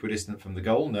both are equidistant from the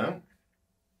goal, no.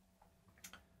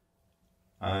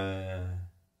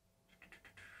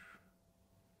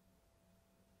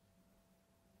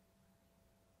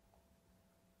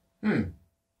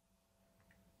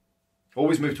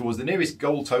 Always move towards the nearest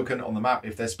goal token on the map.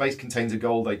 If their space contains a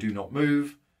goal, they do not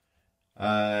move.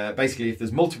 Basically, if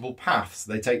there's multiple paths,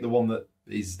 they take the one that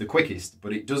is the quickest,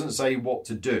 but it doesn't say what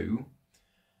to do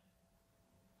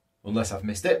unless I've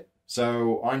missed it.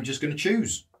 So I'm just going to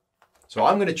choose. So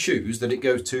I'm going to choose that it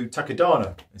goes to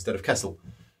Takodana instead of Kessel.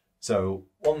 So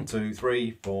 1, 2,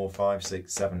 3, 4, 5,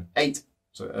 6, 7, 8.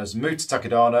 So as move to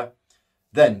Takodana,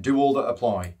 then do all that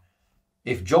apply.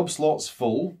 If job slot's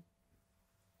full,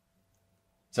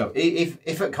 so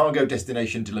if at cargo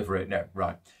destination, deliver it. No,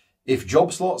 right. If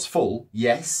job slot's full,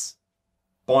 yes,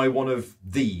 buy one of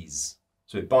these.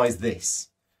 So it buys this.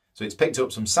 So it's picked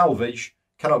up some salvage.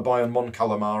 Cannot buy on Mon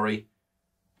Calamari.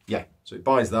 Yeah, so it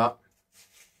buys that.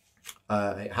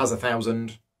 It has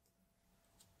 1,000.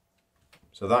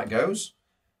 So that goes.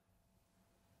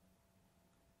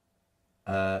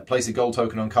 Place a gold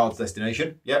token on card's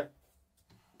destination. Yep.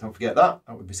 Don't forget that.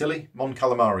 That would be silly. Mon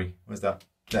Calamari. Where's that?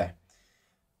 There.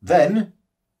 Then,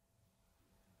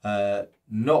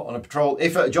 not on a patrol.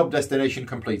 If at a job destination,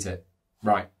 complete it.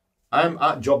 Right. I'm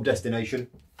at job destination.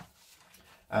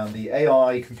 And the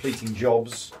AI completing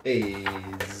jobs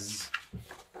is...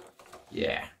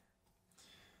 yeah.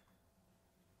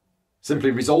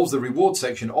 Simply resolves the reward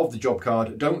section of the job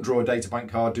card. Don't draw a databank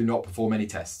card. Do not perform any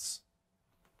tests.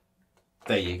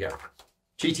 There you go.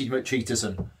 Cheaty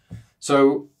McCheaterson.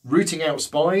 So, rooting out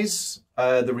spies,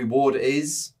 the reward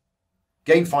is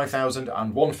gain 5,000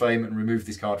 and 1 fame and remove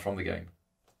this card from the game.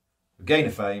 Gain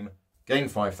a fame, gain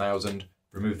 5,000,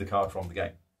 remove the card from the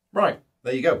game. Right,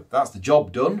 there you go. That's the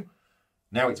job done.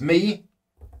 Now it's me.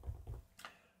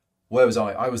 Where was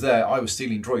I? I was there. I was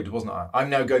stealing droid, wasn't I? I'm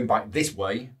now going back this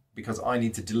way because I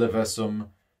need to deliver the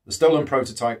stolen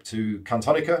prototype to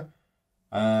Cantonica.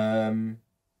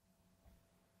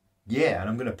 Yeah, and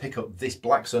I'm going to pick up this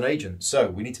Black Sun agent. So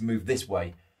we need to move this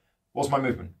way. What's my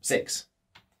movement? 6.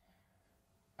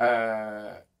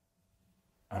 And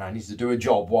I need to do a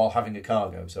job while having a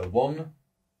cargo. So 1,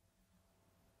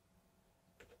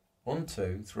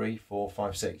 2, 3, 4,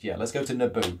 5, 6. Yeah, let's go to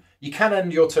Naboo. You can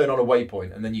end your turn on a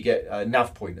waypoint and then you get a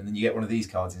nav point and then you get one of these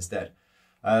cards instead.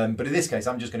 But in this case,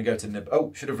 I'm just going to go to Naboo.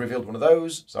 Oh, should have revealed one of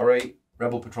those. Sorry.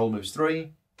 Rebel Patrol moves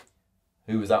 3.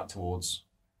 Who was that towards?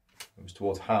 It was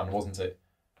towards Han, wasn't it?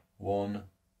 1,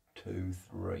 2,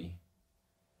 3.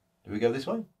 Do we go this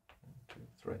way? 1, 2,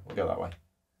 3. We'll go that way.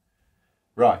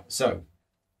 Right, so.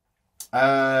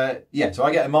 Yeah, so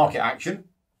I get a market action.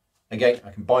 Again,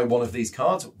 I can buy one of these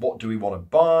cards. What do we want to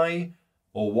buy?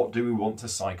 Or what do we want to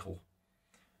cycle?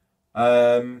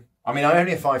 I mean, I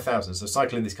only have 5,000, so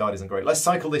cycling this card isn't great. Let's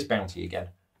cycle this bounty again.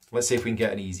 Let's see if we can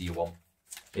get an easier one.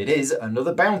 It is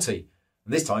another bounty.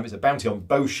 And this time it's a bounty on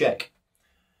Bo Shek,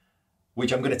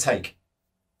 which I'm going to take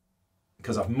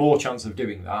because I have more chance of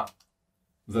doing that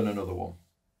than another one.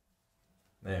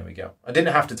 There we go. I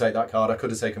didn't have to take that card. I could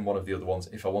have taken one of the other ones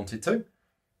if I wanted to.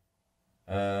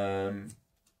 I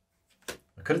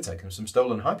could have taken some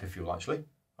stolen hyperfuel, actually.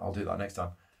 I'll do that next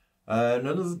time. None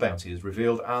of the bounty is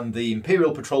revealed, and the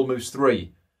Imperial Patrol moves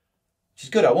 3, which is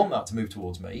good. I want that to move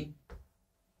towards me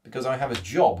because I have a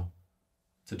job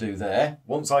to do there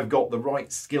once I've got the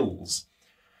right skills.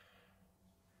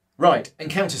 Right,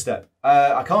 encounter step.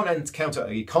 I can't encounter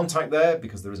a contact there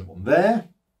because there isn't one there.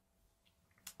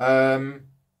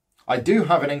 I do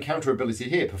have an encounter ability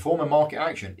here. Perform a market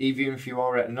action, even if you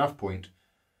are at a nav point.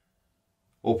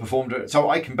 Or performed. So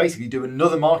I can basically do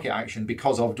another market action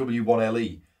because of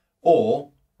W1LE.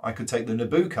 Or I could take the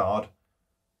Naboo card,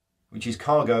 which is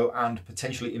cargo and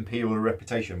potentially Imperial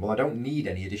reputation. Well, I don't need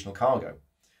any additional cargo.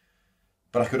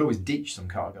 But I could always ditch some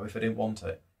cargo if I didn't want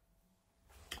it.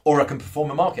 Or I can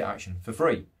perform a market action for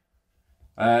free.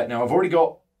 Now, I've already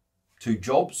got 2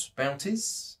 jobs,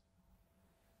 bounties.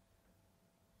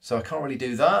 So I can't really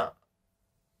do that.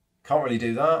 Can't really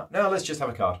do that. Now, let's just have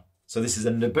a card. So this is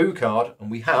a Naboo card, and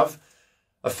we have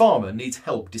a farmer needs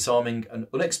help disarming an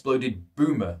unexploded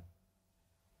boomer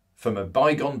from a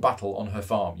bygone battle on her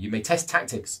farm. You may test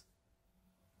tactics.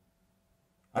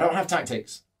 I don't have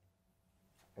tactics.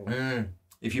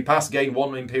 If you pass, gain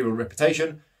 1 Imperial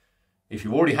reputation. If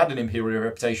you already had an Imperial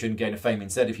reputation, gain a fame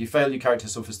instead. If you fail, your character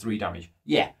suffers 3 damage.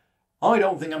 Yeah, I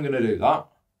don't think I'm going to do that.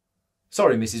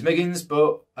 Sorry, Mrs. Miggins,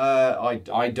 but I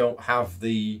don't have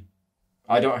the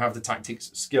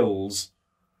tactics skills.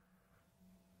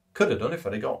 Could have done if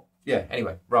I'd have got. Yeah.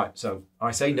 Anyway, right. So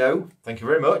I say no. Thank you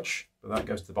very much. But that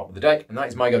goes to the bottom of the deck, and that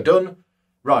is my go done.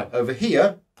 Right over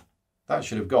here, that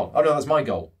should have gone. Oh no, that's my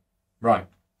goal. Right.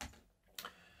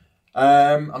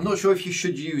 I'm not sure if you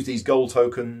should use these gold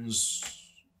tokens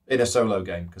in a solo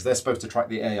game because they're supposed to track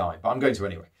the AI, but I'm going to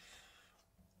anyway.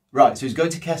 Right, so he's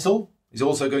going to Kessel. He's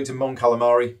also going to Mon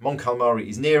Calamari. Mon Calamari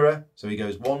is nearer, so he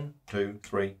goes 1, 2,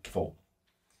 3, 4.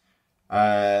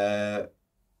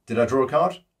 Did I draw a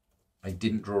card? I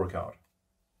didn't draw a card.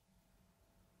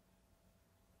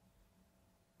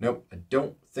 Nope, I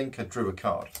don't think I drew a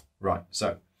card. Right,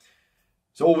 so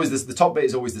always this, the top bit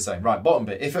is always the same. Right, bottom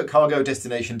bit. If at cargo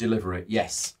destination, deliver it.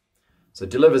 Yes. So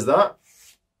delivers that.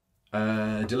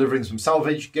 Delivering some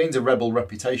salvage. Gains a rebel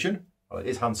reputation. Well, it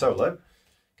is Han Solo.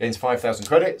 Gains 5,000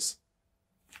 credits.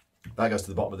 That goes to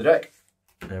the bottom of the deck.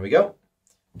 There we go.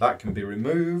 That can be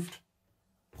removed.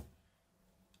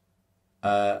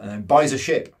 And then buys a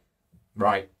ship.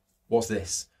 Right. What's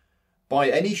this?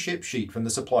 Buy any ship sheet from the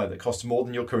supplier that costs more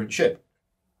than your current ship.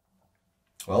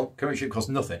 Well, current ship costs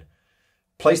nothing.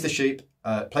 Place the sheet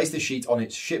on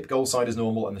its ship goal side as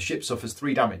normal and the ship suffers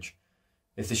 3 damage.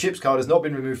 If the ship's card has not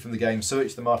been removed from the game,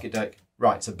 search the market deck.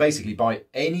 Right, so basically buy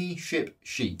any ship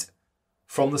sheet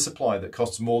from the supply that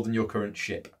costs more than your current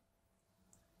ship.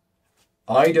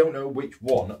 I don't know which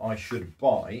one I should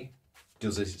buy.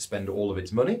 Does it spend all of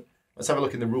its money? Let's have a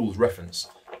look in the rules reference.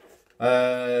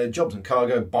 Jobs and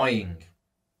cargo, buying.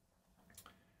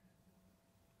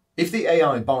 If the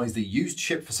AI buys the used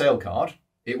ship for sale card,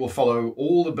 it will follow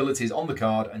all abilities on the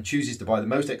card and chooses to buy the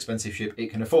most expensive ship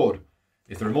it can afford.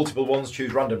 If there are multiple ones,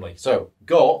 choose randomly. So,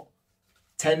 got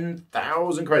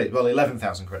 10,000 credits, well,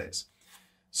 11,000 credits.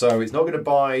 So it's not going to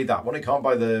buy that one. It can't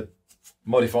buy the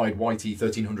modified YT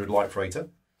 1300 light freighter.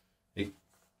 It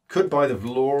could buy the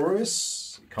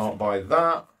Valorous. It can't buy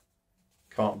that.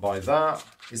 Can't buy that.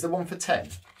 Is there one for 10?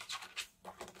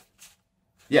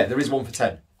 Yeah, there is one for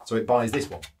 10. So it buys this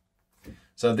one.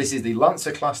 So this is the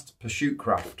Lancer class pursuit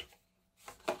craft.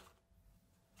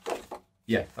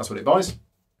 Yeah, that's what it buys.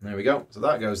 There we go. So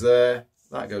that goes there.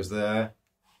 That goes there.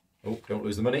 Oh, don't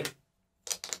lose the money.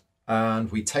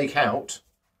 And we take out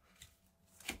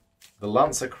the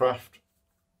Lancer class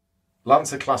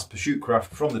pursuit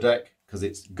craft from the deck because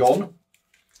it's gone.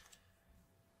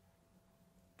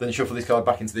 Then shuffle this card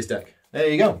back into this deck. There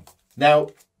you go. Now,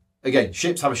 again,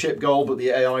 ships have a ship goal, but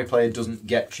the AI player doesn't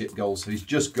get ship goals, so he's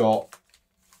just got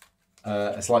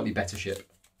a slightly better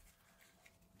ship.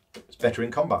 It's better in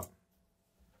combat.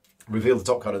 Reveal the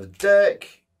top card of the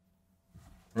deck.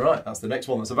 Right, that's the next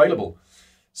one that's available.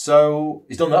 So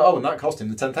he's done that. Oh, and that cost him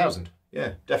the 10,000.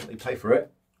 Yeah, definitely pay for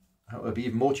it. That would be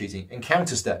even more cheating.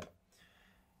 Encounter step.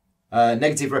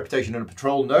 Negative reputation and a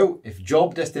patrol, no. If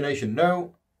job destination,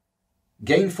 no.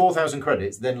 Gain 4,000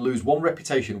 credits, then lose 1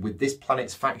 reputation with this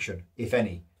planet's faction, if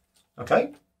any.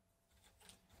 Okay?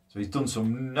 So he's done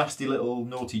some nasty little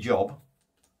naughty job.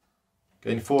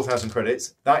 Gain 4,000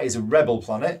 credits. That is a rebel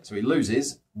planet, so he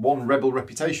loses 1 rebel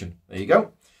reputation. There you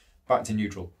go. Back to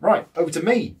neutral. Right, over to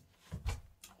me.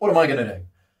 What am I going to do?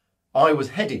 I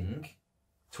was heading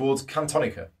towards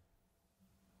Cantonica.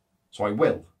 So I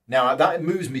will. Now, that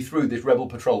moves me through this rebel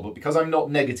patrol, but because I'm not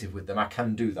negative with them, I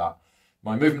can do that.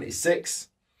 My movement is 6.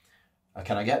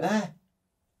 Can I get there?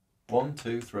 1,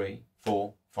 2, 3,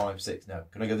 4, 5, 6. No.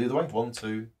 Can I go the other way? 1,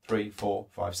 2, 3, 4,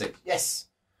 5, 6. Yes!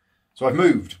 So I've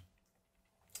moved.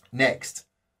 Next,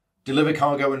 deliver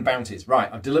cargo and bounties. Right,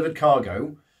 I've delivered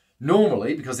cargo.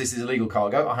 Normally, because this is illegal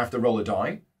cargo, I have to roll a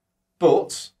die.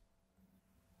 But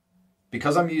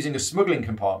because I'm using a smuggling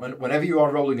compartment, whenever you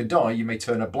are rolling a die, you may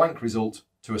turn a blank result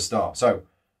to a star. So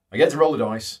I get to roll the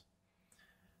dice.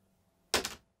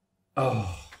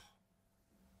 Oh.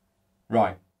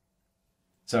 Right.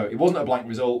 So it wasn't a blank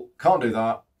result. Can't do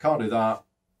that. Can't do that.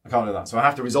 I can't do that. So I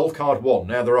have to resolve card 1.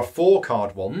 Now there are 4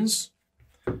 card ones.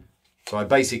 So I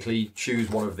basically choose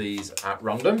one of these at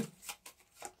random.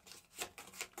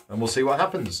 And we'll see what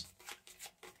happens.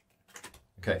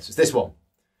 Okay, so it's this one.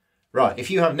 Right,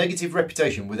 if you have negative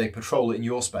reputation with a patrol in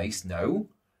your space, no.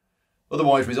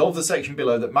 Otherwise, resolve the section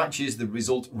below that matches the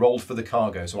result rolled for the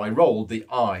cargo. So I rolled the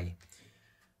I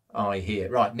here.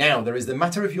 Right, now there is the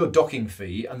matter of your docking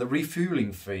fee and the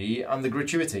refueling fee and the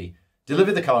gratuity.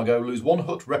 Deliver the cargo, lose 1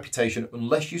 hut reputation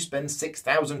unless you spend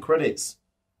 6,000 credits.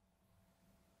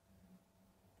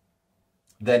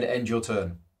 Then end your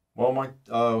turn. Well,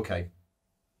 okay.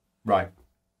 Right.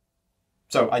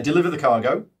 So I deliver the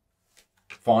cargo.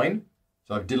 Fine.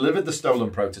 So I've delivered the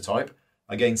stolen prototype.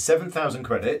 I gain 7,000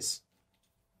 credits.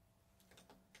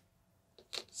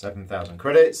 7,000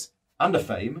 credits. And a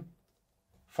fame.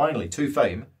 Finally, 2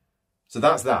 fame. So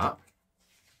that's that.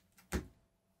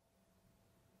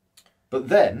 But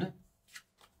then,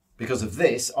 because of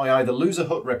this, I either lose a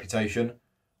hut reputation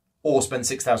or spend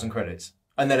 6,000 credits.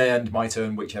 And then I end my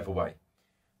turn whichever way.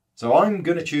 So I'm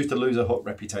going to choose to lose a hut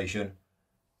reputation.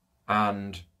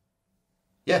 And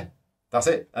yeah, that's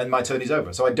it. And my turn is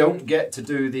over. So I don't get to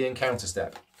do the encounter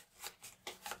step.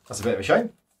 That's a bit of a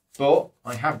shame. But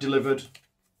I have delivered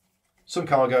some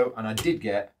cargo and I did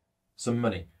get some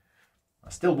money. I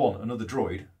still want another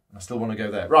droid. And I still want to go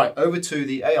there. Right, over to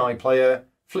the AI player.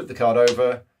 Flip the card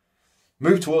over.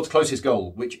 Move towards closest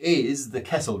goal, which is the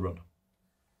Kessel Run.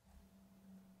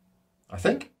 I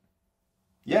think.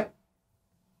 Yeah.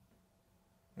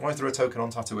 Why is there a token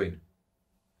on Tatooine?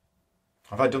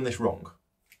 Have I done this wrong?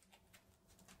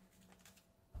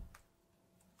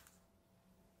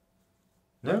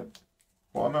 No?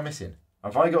 What am I missing?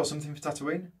 Have I got something for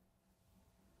Tatooine?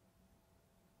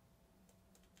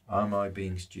 Am I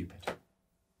being stupid?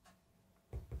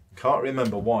 Can't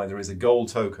remember why there is a gold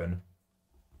token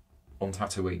on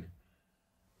Tatooine.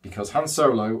 Because Han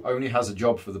Solo only has a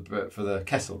job for the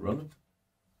Kessel Run.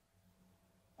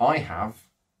 I have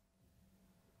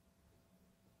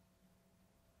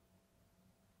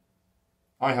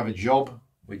a job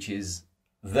which is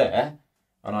there,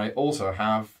 and I also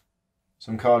have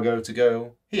some cargo to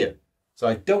go here. So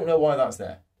I don't know why that's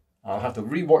there. I'll have to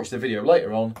rewatch the video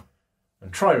later on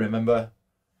and try and remember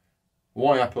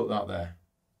why I put that there.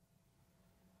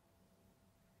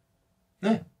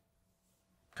 No,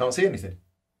 can't see anything.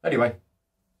 Anyway,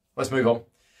 let's move on.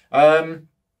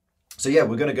 So yeah,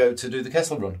 we're going to go to do the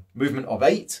Kessel Run. Movement of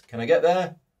 8. Can I get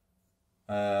there?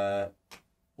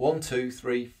 1, 2,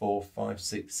 3, 4, 5,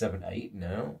 6, 7, 8.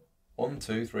 No. 1,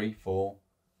 2, 3, 4,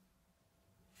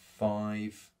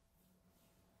 5,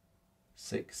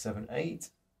 6, 7, 8.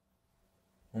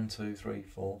 1, 2, 3,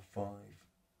 4, 5,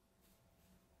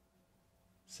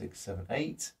 6, 7,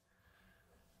 8.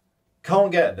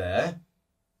 Can't get there.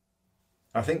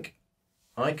 I think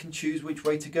I can choose which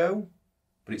way to go,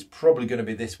 but it's probably going to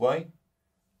be this way.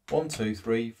 1, 2,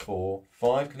 3, 4,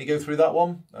 5. Can you go through that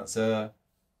one? That's a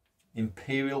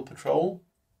Imperial Patrol.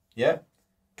 Yeah.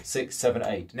 6, 7,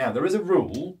 8. Now, there is a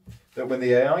rule that when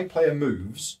the AI player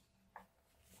moves,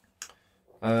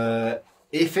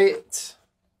 if it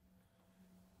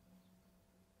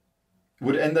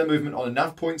would end their movement on a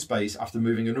nav point space after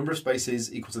moving a number of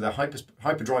spaces equal to their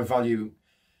hyperdrive value,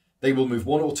 they will move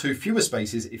 1 or 2 fewer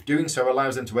spaces if doing so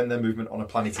allows them to end their movement on a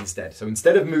planet instead. So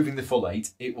instead of moving the full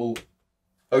 8, it will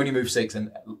only move 6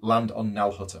 and land on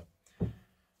Nal Hutta.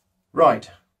 Right,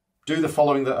 do the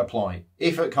following that apply.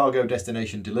 If at cargo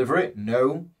destination, deliver it.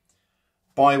 No.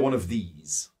 Buy one of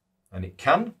these. And it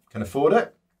can afford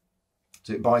it.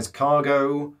 So it buys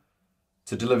cargo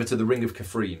to deliver to the Ring of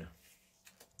Kafrene.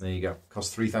 There you go.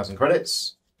 Costs 3,000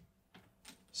 credits.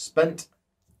 Spent.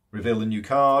 Reveal the new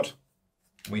card.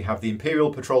 We have the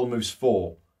Imperial Patrol moves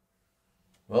 4.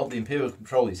 Well, the Imperial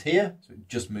Patrol is here, so it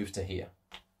just moves to here.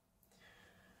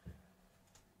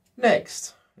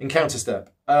 Next, encounter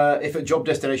step. If at job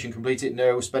destination completed,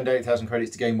 no. Spend 8,000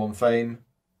 credits to gain 1 fame.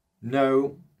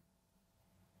 No.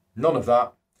 None of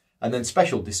that. And then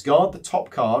special, discard the top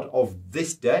card of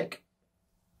this deck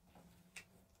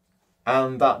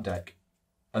and that deck.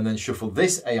 And then shuffle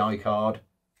this AI card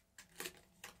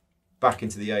back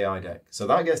into the AI deck. So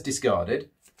that gets discarded.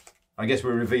 I guess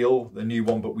we reveal the new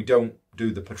one, but we don't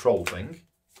do the patrol thing.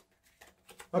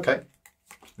 Okay,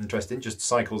 interesting, just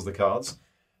cycles the cards.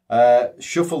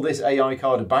 Shuffle this AI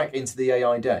card back into the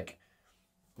AI deck.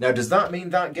 Now, does that mean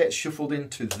that gets shuffled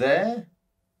into there?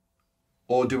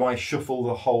 Or do I shuffle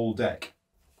the whole deck?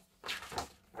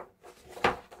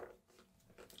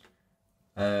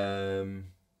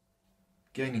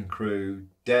 Gaining crew,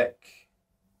 deck.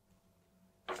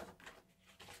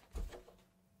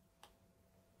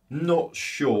 Not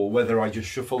sure whether I just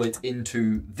shuffle it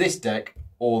into this deck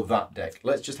or that deck.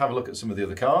 Let's just have a look at some of the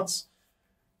other cards.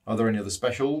 Are there any other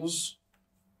specials?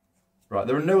 Right,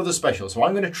 there are no other specials, so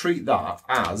I'm going to treat that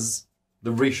as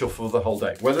the reshuffle of the whole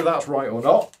deck. Whether that's right or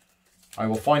not, I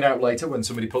will find out later when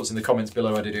somebody puts in the comments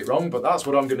below I did it wrong, but that's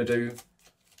what I'm going to do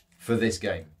for this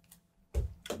game.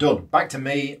 Done. Back to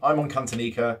me. I'm on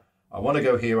Cantonica. I want to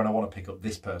go here and I want to pick up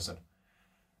this person.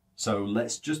 So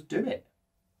let's just do it.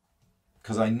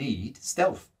 Because I need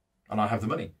stealth and I have the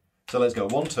money. So let's go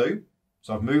 1, 2.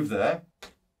 So I've moved there.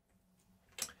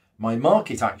 My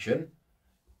market action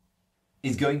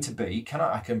is going to be,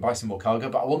 I can buy some more cargo,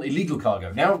 but I want illegal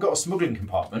cargo. Now I've got a smuggling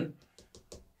compartment.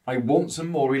 I want some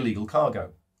more illegal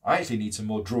cargo. I actually need some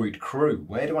more droid crew.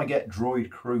 Where do I get droid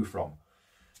crew from?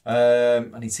 I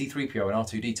need C-3PO and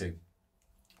R2-D2,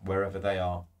 wherever they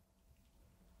are.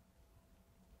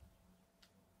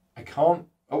 I can't,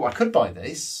 oh, I could buy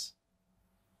this.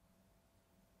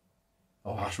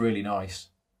 Oh, that's really nice.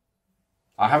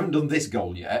 I haven't done this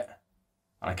goal yet,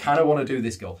 and I kind of want to do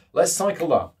this goal. Let's cycle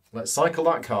that. Let's cycle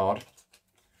that card,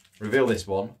 reveal this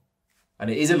one, and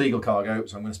it is illegal cargo,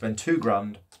 so I'm going to spend 2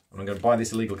 grand, and I'm going to buy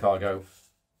this illegal cargo,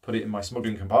 put it in my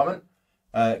smuggling compartment.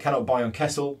 Cannot buy on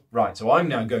Kessel. Right, so I'm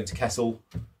now going to Kessel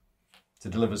to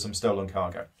deliver some stolen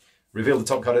cargo. Reveal the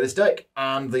top card of this deck,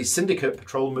 and the Syndicate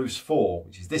Patrol moves 4,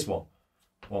 which is this one.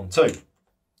 1, 2.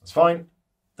 That's fine.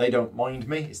 They don't mind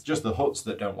me. It's just the Hutts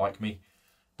that don't like me.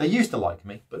 They used to like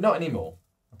me, but not anymore.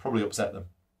 I probably upset them,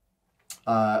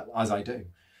 as I do.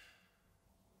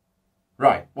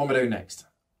 Right, what am I doing next?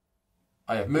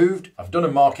 I have moved. I've done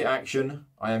a market action.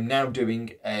 I am now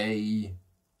doing a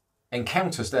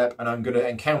encounter step, and I'm going to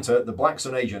encounter the Black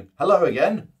Sun agent. Hello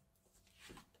again.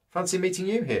 Fancy meeting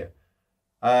you here.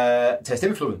 Test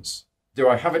influence. Do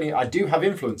I have any? I do have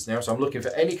influence now, so I'm looking for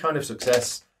any kind of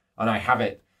success, and I have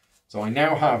it. So I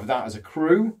now have that as a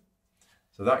crew.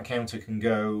 So that counter can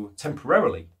go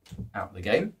temporarily out of the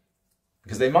game,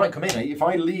 because they might come in. If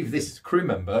I leave this crew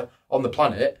member on the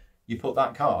planet, you put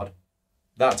that card,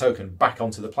 that token, back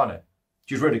onto the planet,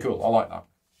 which is really cool. I like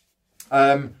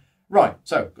that. Right,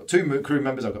 so got 2 crew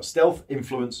members. I've got stealth,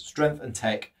 influence, strength, and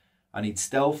tech. I need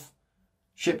stealth.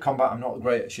 Ship combat, I'm not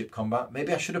great at ship combat.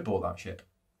 Maybe I should have bought that ship.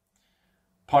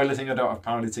 Piloting, I don't have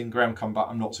piloting. Ground combat,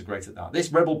 I'm not so great at that.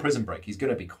 This Rebel Prison Break is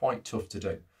going to be quite tough to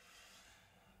do.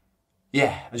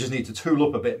 Yeah, I just need to tool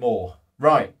up a bit more.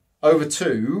 Right, over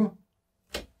to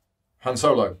Han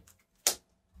Solo.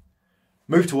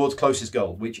 Move towards closest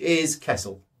goal, which is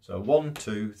Kessel. So 1,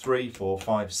 2, 3, 4,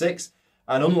 5, 6.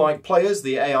 And unlike players,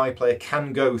 the AI player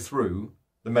can go through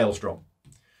the Maelstrom,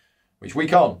 which we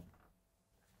can't.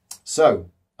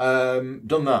 So,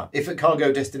 done that. If at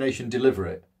cargo destination, deliver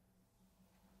it.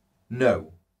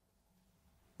 No.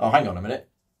 Oh, hang on a minute.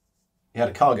 He had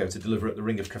a cargo to deliver at the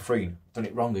Ring of Kafrene. Done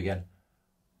it wrong again.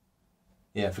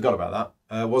 Yeah, forgot about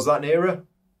that. Was that nearer?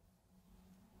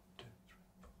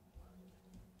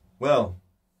 Well,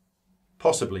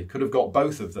 possibly. Could have got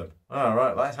both of them. All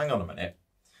right, let's hang on a minute.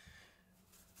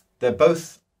 They're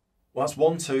both, well, that's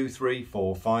 1, 2, 3,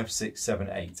 4, 5, 6, 7,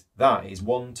 8. That is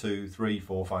 1, 2, 3,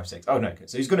 4, 5, 6. Oh, no.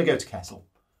 So he's going to go to Kessel.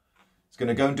 He's going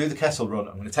to go and do the Kessel run.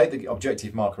 I'm going to take the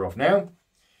objective marker off now.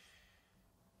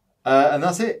 And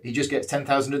that's it. He just gets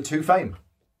 10,002 fame.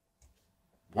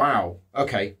 Wow.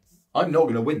 Okay. I'm not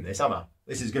going to win this, am I?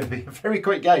 This is going to be a very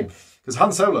quick game. Because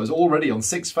Han Solo's already on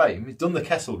 6 fame. He's done the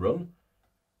Kessel run.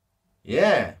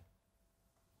 Yeah.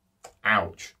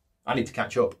 Ouch. I need to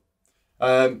catch up.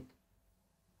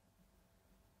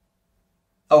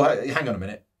 Oh, hang on a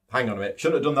minute. Hang on a minute.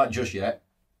 Shouldn't have done that just yet.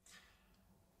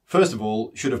 First of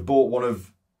all, should have bought one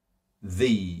of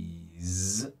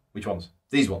these. Which ones?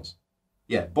 These ones.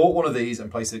 Yeah, bought one of these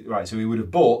and placed it. Right, so he would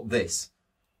have bought this.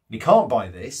 He can't buy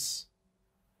this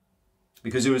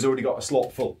because he has already got a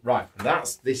slot full. Right,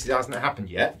 this hasn't happened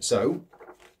yet. So,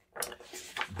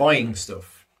 buying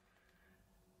stuff.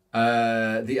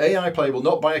 The AI player will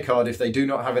not buy a card if they do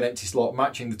not have an empty slot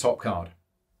matching the top card.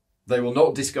 They will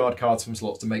not discard cards from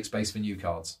slots to make space for new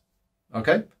cards.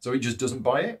 Okay, so he just doesn't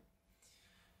buy it.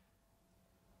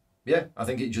 Yeah, I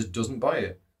think it just doesn't buy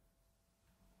it.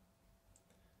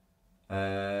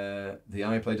 The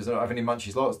AI player does not have any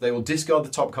matching slots. They will discard the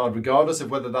top card regardless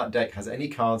of whether that deck has any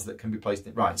cards that can be placed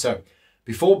in. Right, so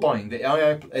before buying, the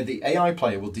AI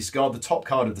player will discard the top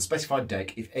card of the specified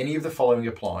deck if any of the following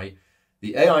apply.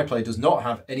 The AI player does not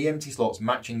have any empty slots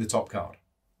matching the top card.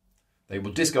 They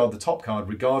will discard the top card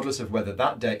regardless of whether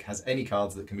that deck has any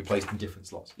cards that can be placed in different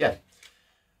slots. Yeah.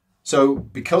 So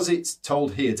because it's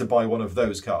told here to buy one of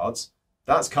those cards,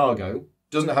 that's cargo,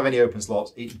 doesn't have any open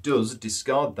slots. It does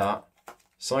discard that,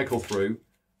 cycle through.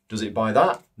 Does it buy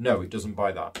that? No, it doesn't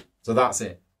buy that. So that's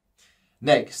it.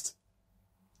 Next,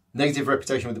 negative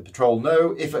reputation with the patrol,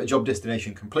 no. If at a job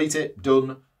destination, complete it,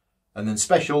 done. And then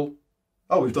special,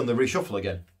 oh, we've done the reshuffle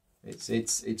again.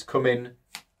 It's coming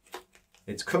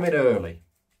early.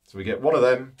 So we get one of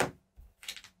them.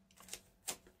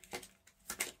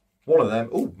 One of them.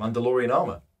 Oh, Mandalorian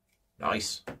armor.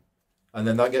 Nice. And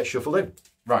then that gets shuffled in.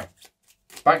 Right.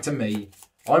 Back to me.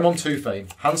 I'm on 2 fame.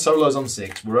 Han Solo's on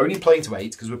 6. We're only playing to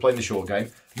 8 because we're playing the short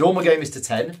game. Normal game is to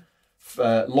 10.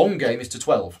 Long game is to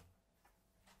 12.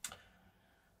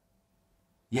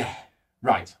 Yeah.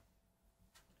 Right.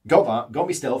 Got that. Got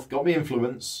me stealth. Got me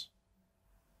influence.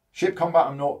 Ship combat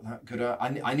I'm not that good at.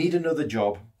 I need another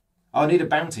job. Oh, I need a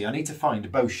bounty. I need to find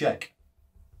Boshek.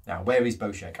 Now, where is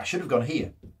Boshek? I should have gone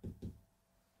here.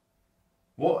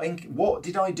 What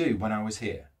did I do when I was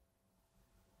here?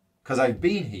 Because I've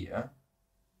been here.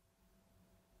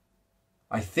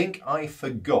 I think I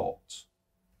forgot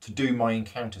to do my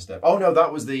encounter step. Oh no,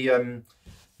 that was the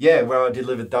yeah, where I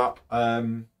delivered that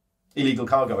illegal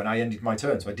cargo and I ended my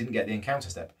turn, so I didn't get the encounter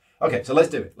step. Okay, so let's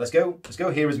do it. Let's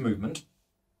go here as movement.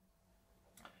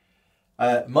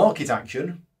 Market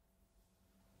action.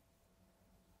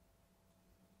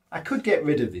 I could get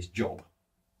rid of this job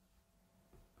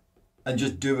and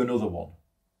just do another one.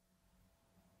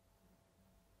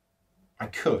 I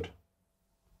could,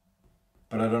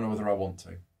 but I don't know whether I want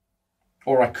to.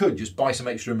 Or I could just buy some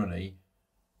extra money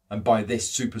and buy this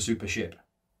super ship.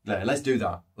 There, let's do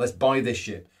that. Let's buy this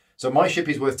ship. So my ship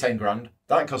is worth 10 grand.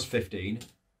 That costs 15.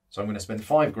 So I'm going to spend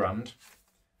 5 grand.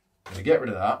 I'm going to get rid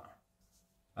of that.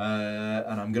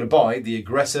 And I'm going to buy the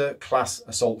Aggressor Class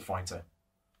Assault Fighter.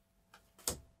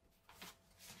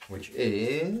 Which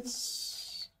is...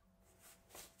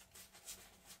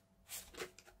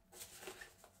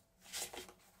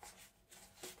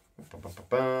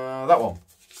 that one.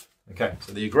 Okay,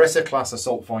 so the Aggressor Class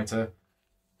Assault Fighter.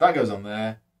 That goes on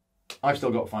there. I've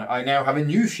still got 5. I now have a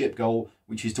new ship goal,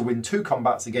 which is to win 2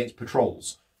 combats against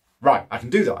patrols. Right, I can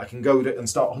do that. I can go and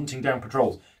start hunting down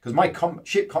patrols. Because my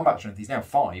ship combat strength is now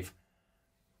 5.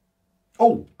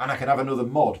 Oh, and I can have another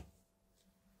mod.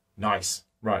 Nice.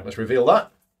 Right, let's reveal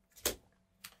that.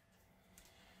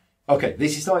 Okay,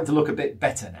 this is starting to look a bit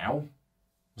better now.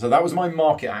 So that was my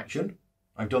market action.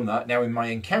 I've done that. Now in my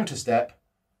encounter step,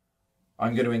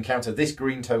 I'm going to encounter this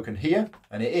green token here,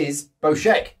 and it is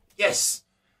Boshek. Yes!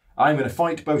 I'm going to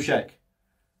fight Boshek,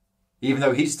 even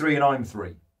though he's 3 and I'm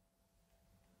 3.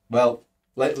 Well,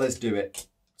 let's do it.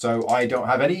 So I don't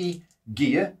have any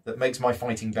gear that makes my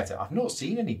fighting better. I've not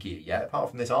seen any gear yet,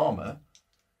 apart from this armour.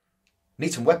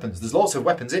 Need some weapons. There's lots of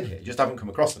weapons in here, just haven't come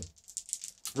across them.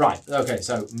 Right, okay,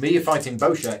 so me fighting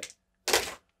Boshek.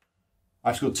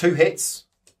 I've scored 2 hits.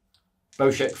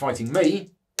 Boshek fighting me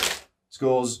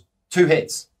scores 2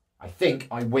 hits. I think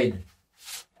I win.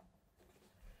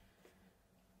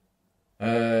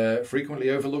 Frequently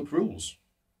overlooked rules.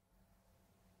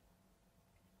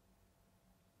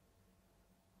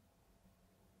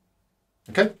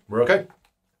 Okay, we're okay.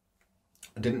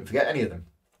 I didn't forget any of them.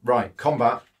 Right,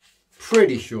 combat.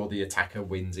 Pretty sure the attacker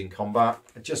wins in combat.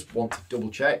 I just want to double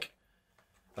check.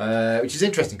 Which is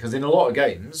interesting because in a lot of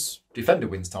games, defender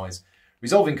wins ties.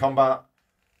 Resolving combat.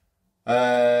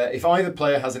 If either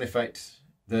player has an effect,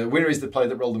 the winner is the player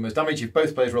that rolled the most damage. If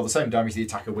both players roll the same damage, the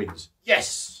attacker wins.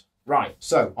 Yes! Right,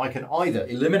 so I can either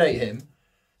eliminate him,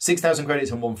 6,000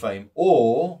 credits and 1 fame,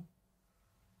 or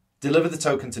deliver the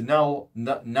token to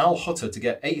Nal Hutter to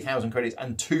get 8,000 credits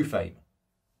and 2 fame.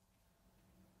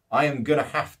 I am going to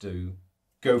have to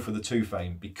go for the 2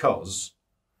 fame because,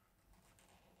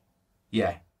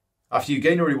 yeah, after you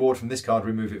gain a reward from this card,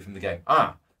 remove it from the game.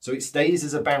 So it stays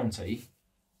as a bounty,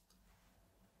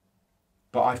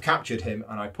 but I've captured him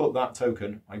and I put that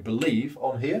token, I believe,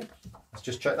 on here. Let's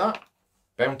just check that.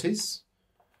 Bounties.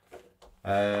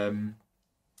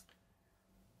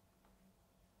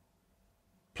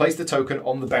 Place the token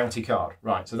on the bounty card.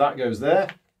 Right, so that goes there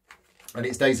and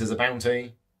it stays as a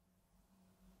bounty.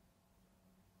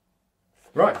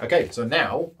 Right, okay, so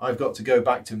now I've got to go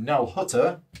back to Nal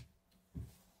Hutter.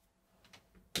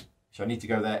 So I need to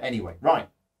go there anyway. Right,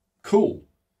 cool.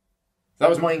 That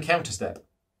was my encounter step.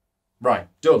 Right,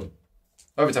 done.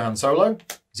 Over to Han Solo.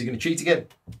 Is he going to cheat again?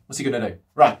 What's he going to do?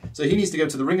 Right, so he needs to go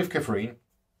to the Ring of Kafrene,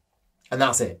 and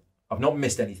that's it. I've not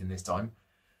missed anything this time.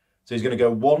 So he's going to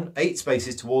go 8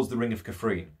 spaces towards the Ring of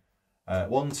Kafrene.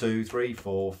 1, 2, 3,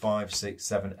 4, 5, 6,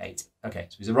 7, 8. Okay,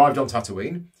 so he's arrived on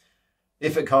Tatooine.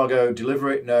 If at cargo,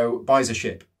 deliver it, no, buys a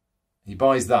ship. He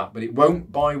buys that, but it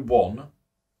won't buy 1,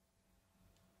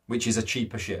 which is a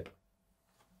cheaper ship.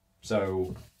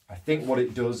 So I think what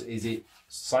it does is it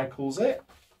cycles it.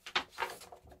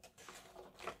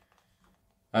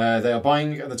 They are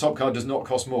buying, and the top card does not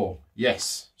cost more.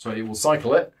 Yes, so it will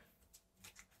cycle it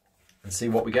and see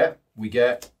what we get. We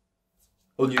get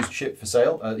unused ship for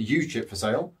sale, used ship for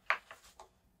sale.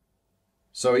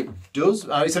 So it does,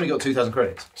 it's only got 2,000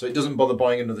 credits, so it doesn't bother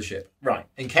buying another ship. Right,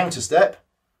 encounter step.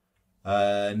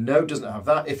 No, doesn't have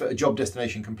that. If at a job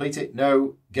destination, complete it.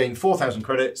 No, gain 4,000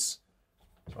 credits.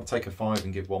 So I'll take a 5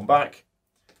 and give 1 back.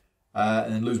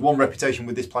 And then lose 1 reputation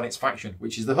with this planet's faction,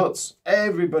 which is the Hutts.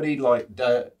 Everybody's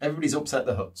upset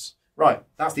the Hutts. Right,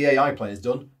 that's the AI players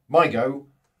done. My go.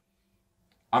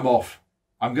 I'm off.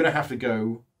 I'm going to have to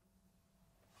go.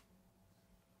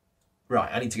 Right,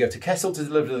 I need to go to Kessel to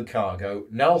deliver the cargo,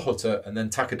 Nal Hutter, and then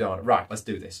Takodana. Right, let's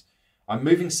do this. I'm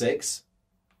moving 6.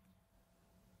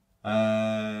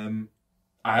 I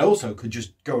also could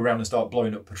just go around and start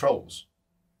blowing up patrols,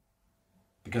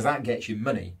 because that gets you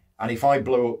money. And if I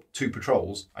blow up 2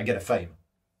 patrols, I get a fame.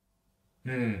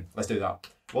 Let's do that.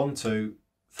 1, 2,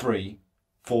 3,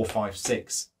 4, 5,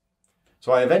 6.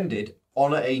 So I have ended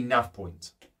on a nav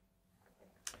point.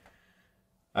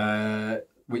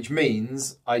 Which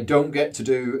means I don't get to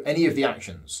do any of the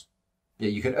actions. Yeah,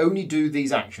 you can only do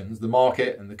these actions, the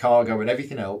market and the cargo and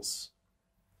everything else,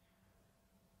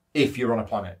 if you're on a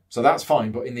planet. So that's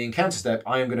fine, but in the encounter step,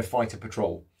 I am going to fight a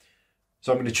patrol.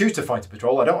 So I'm going to choose to fight a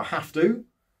patrol. I don't have to.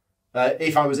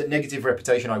 If I was at negative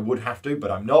reputation, I would have to,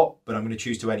 but I'm not. But I'm going to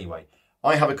choose to anyway.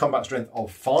 I have a combat strength of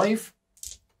 5.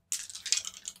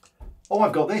 Oh,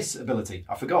 I've got this ability.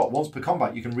 I forgot. Once per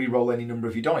combat, you can re-roll any number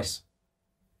of your dice.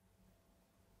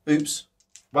 Oops.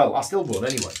 Well, I still won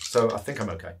anyway, so I think I'm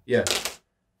okay. Yeah.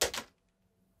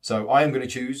 So I am going to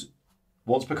choose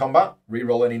once per combat,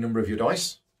 re-roll any number of your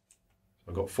dice.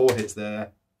 I've got 4 hits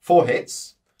there. 4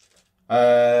 hits.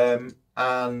 And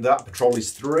that patrol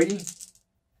is 3.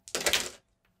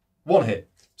 1 hit.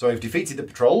 So I've defeated the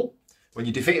patrol. When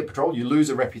you defeat a patrol, you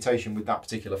lose a reputation with that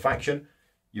particular faction.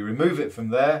 You remove it from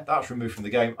there. That's removed from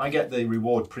the game. I get the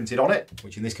reward printed on it,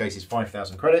 which in this case is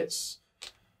 5,000 credits.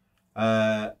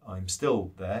 I'm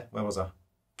still there. Where was I?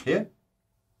 Here?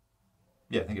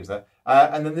 Yeah, I think it was there.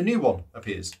 And then the new one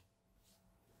appears.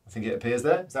 I think it appears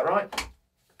there. Is that right?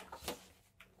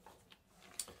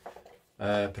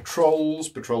 Patrols,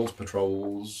 patrols,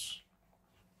 patrols.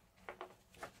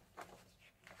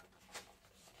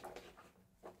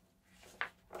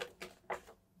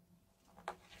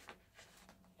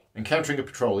 Encountering a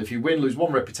patrol. If you win, lose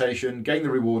 1 reputation, gain the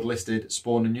reward listed,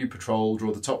 spawn a new patrol,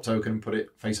 draw the top token, and put it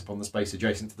face up on the space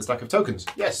adjacent to the stack of tokens.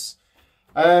 Yes.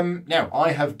 Now,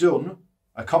 I have done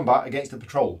a combat against a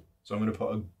patrol. So I'm going to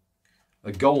put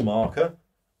a goal marker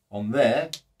on there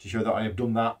to show that I have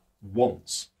done that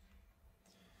once.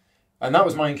 And that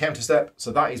was my encounter step,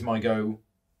 so that is my go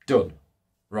done.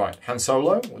 Right, Han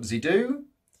Solo, what does he do?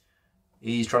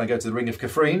 He's trying to go to the Ring of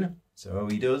Kafrene. So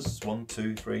he does 1,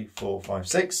 2, 3, 4, 5,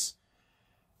 6.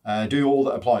 Do all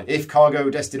that apply. If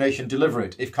cargo destination, deliver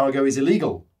it. If cargo is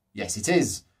illegal, yes it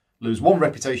is. Lose 1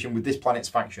 reputation with this planet's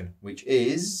faction, which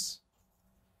is...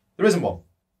 There isn't one.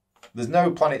 There's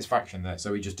no planet's faction there.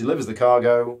 So he just delivers the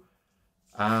cargo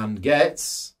and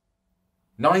gets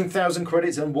 9,000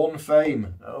 credits and 1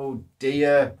 fame. Oh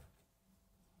dear.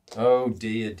 Oh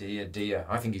dear, dear, dear.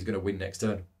 I think he's going to win next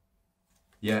turn.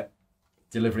 Yeah.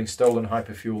 Delivering stolen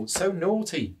hyperfuel. So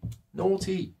naughty.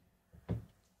 Naughty.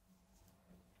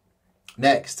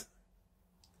 Next.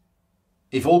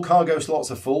 If all cargo slots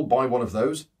are full, buy one of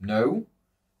those. No.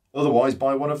 Otherwise,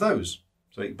 buy one of those.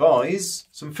 So it buys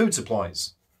some food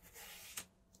supplies.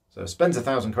 So spends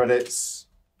 1,000 credits.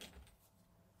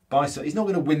 Buys some, he's not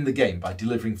going to win the game by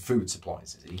delivering food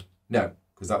supplies, is he? No,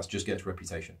 because that just gets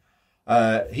reputation.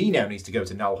 He now needs to go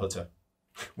to Nal Hutta.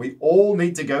 We all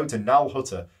need to go to Nal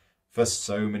Hutta. For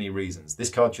so many reasons. This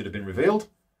card should have been revealed.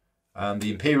 And the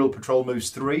Imperial Patrol moves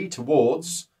 3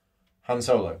 towards Han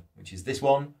Solo, which is this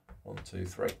one. 1, 2,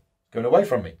 3. Going away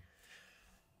from me.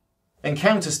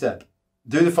 Encounter step.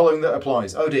 Do the following that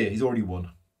applies. Oh dear, he's already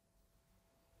won.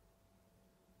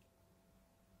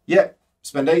 Yep,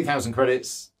 spend 8,000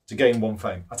 credits to gain 1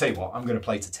 fame. I'll tell you what, I'm going to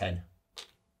play to 10.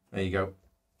 There you go.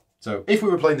 So if we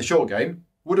were playing the short game,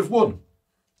 would have won.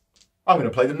 I'm going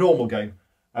to play the normal game.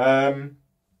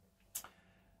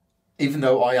 Even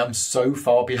though I am so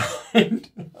far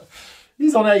behind.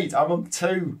 He's on 8, I'm on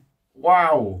 2.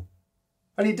 Wow.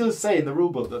 And he does say in the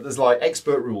rulebook that there's like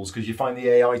expert rules because you find the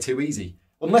AI too easy.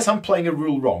 Unless I'm playing a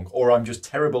rule wrong or I'm just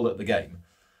terrible at the game.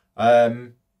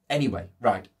 Anyway,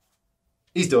 right.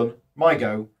 He's done. My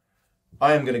go.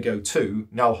 I am going to go to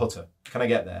Nal Hutta. Can I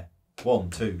get there? 1,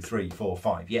 2, 3, 4,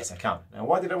 5. Yes, I can. Now,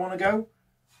 why did I want to go?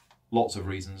 Lots of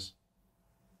reasons.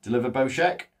 Deliver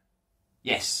Baushek?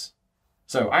 Yes.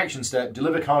 So, action step,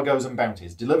 deliver cargoes and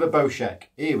bounties. Deliver Baushek.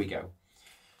 Here we go.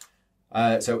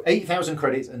 So, 8,000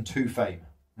 credits and 2 fame.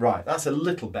 Right, that's a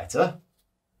little better.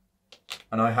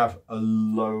 And I have a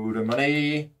load of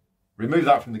money. Remove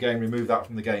that from the game, remove that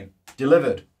from the game.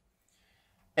 Delivered.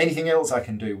 Anything else I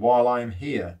can do while I'm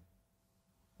here?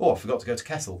 Oh, I forgot to go to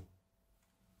Kessel.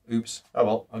 Oops. Oh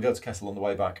well, I'll go to Kessel on the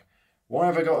way back. Why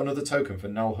have I got another token for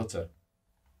Nal Hutta?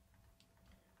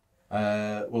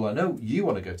 Well, I know you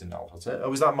want to go to Nal Hutta. Oh,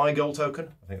 was that my gold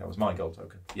token? I think that was my gold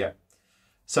token. Yeah.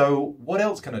 So, what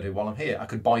else can I do while I'm here? I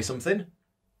could buy something.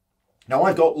 Now,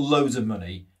 I've got loads of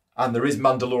money, and there is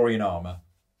Mandalorian armour.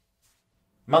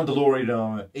 Mandalorian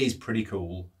armour is pretty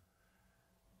cool.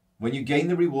 When you gain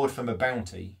the reward from a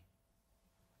bounty,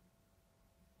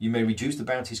 you may reduce the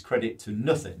bounty's credit to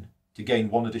nothing to gain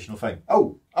 1 additional fame.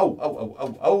 Oh,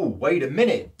 wait a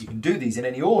minute. You can do these in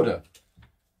any order.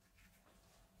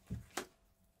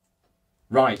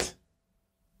 Right.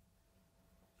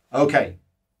 Okay.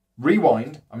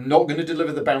 Rewind. I'm not going to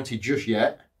deliver the bounty just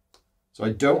yet. So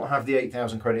I don't have the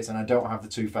 8,000 credits and I don't have the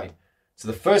 2 fame. So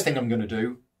the first thing I'm going to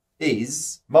do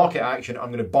is market action.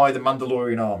 I'm going to buy the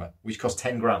Mandalorian armour, which costs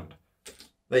 10 grand.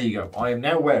 There you go. I am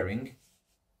now wearing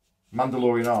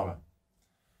Mandalorian armour.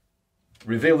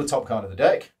 Reveal the top card of the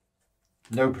deck.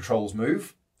 No patrols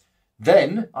move.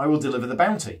 Then I will deliver the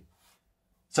bounty.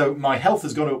 So my health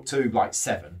has gone up to like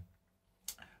 7.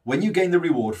 When you gain the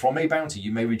reward from a bounty,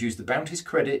 you may reduce the bounty's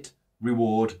credit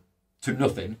reward to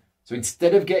nothing. So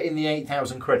instead of getting the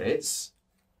 8,000 credits,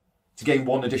 to gain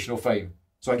 1 additional fame.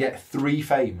 So I get 3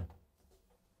 fame.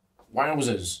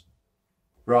 Wowzers.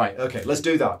 Right, okay, let's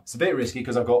do that. It's a bit risky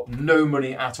because I've got no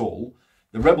money at all.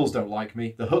 The rebels don't like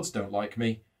me. The Hutts don't like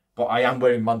me. But I am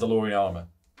wearing Mandalorian armour,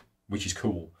 which is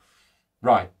cool.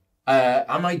 Right,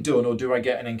 am I done or do I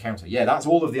get an encounter? Yeah, that's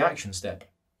all of the action step.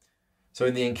 So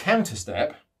in the encounter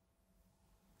step,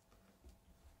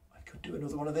 I could do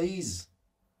another one of these.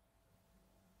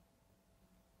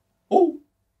 Oh,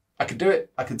 I could do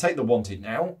it. I could take the wanted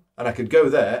now, and I could go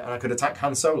there, and I could attack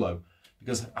Han Solo.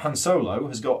 Because Han Solo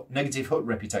has got negative Hutt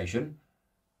reputation.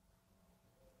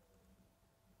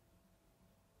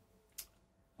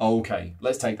 Okay,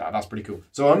 let's take that. That's pretty cool.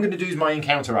 So I'm going to use my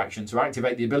encounter action to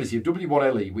activate the ability of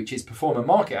W1LE, which is perform a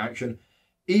market action,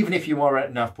 even if you are at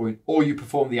a nav point or you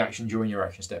perform the action during your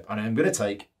action step. And I'm going to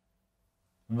take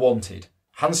wanted.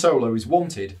 Han Solo is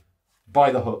wanted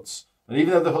by the Hutts. And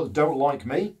even though the Hutts don't like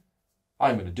me,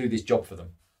 I'm going to do this job for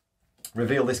them.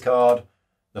 Reveal this card.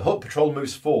 The Hutt Patrol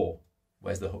moves 4.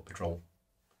 Where's the Hutt Patrol?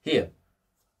 Here.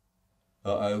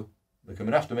 Uh-oh. They're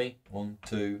coming after me. 1,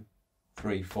 2,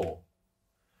 3, 4.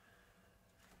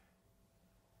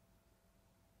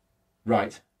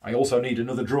 Right. I also need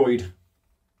another droid.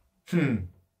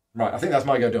 Right, I think that's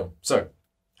my go done. So,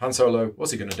 Han Solo,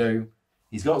 what's he going to do?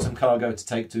 He's got some cargo to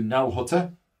take to Nal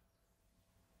Hutta.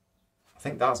 I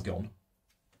think that's gone.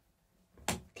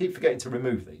 Keep forgetting to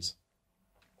remove these.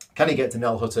 Can he get to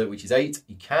Nal Hutta, which is 8?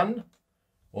 He can.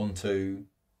 1, 2,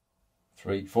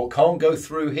 3, 4. Can't go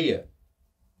through here.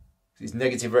 It's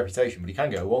negative reputation, but he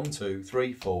can go 1, 2,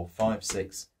 3, 4, 5,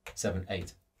 6, 7,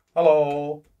 8.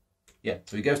 Hello. Yeah,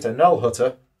 so he goes to Nal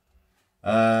Hutta.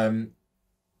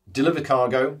 Deliver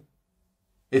cargo.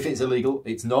 If it's illegal,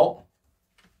 it's not.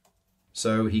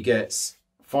 So he gets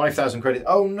 5,000 credits.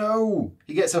 Oh no!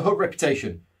 He gets a Hutt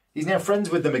reputation. He's now friends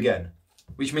with them again,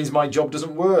 which means my job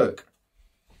doesn't work.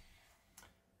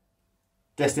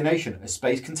 Destination, a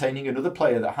space containing another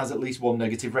player that has at least 1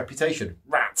 negative reputation.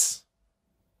 Rats!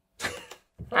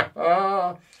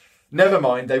 Never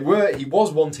mind, he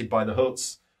was wanted by the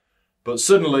Hutts, but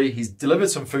suddenly he's delivered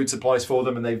some food supplies for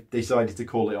them and they've decided to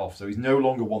call it off, so he's no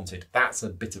longer wanted. That's a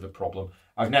bit of a problem.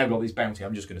 I've now got this bounty,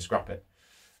 I'm just going to scrap it.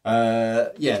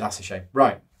 Yeah, that's a shame.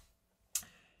 Right.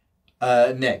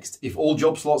 Next, if all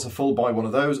job slots are full, buy one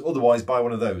of those, otherwise buy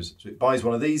one of those. So it buys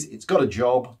one of these, it's got a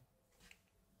job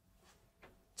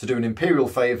to do an Imperial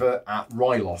favour at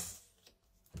Ryloth.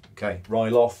 Okay,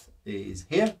 Ryloth is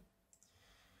here.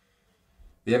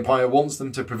 The Empire wants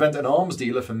them to prevent an arms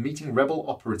dealer from meeting rebel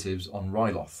operatives on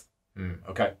Ryloth.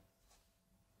 Okay.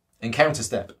 Encounter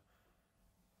step.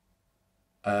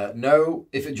 No.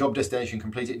 If at job destination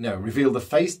completed, no. Reveal the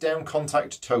face-down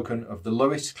contact token of the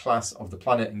lowest class of the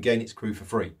planet and gain its crew for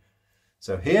free.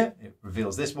 So here, it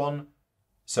reveals this one.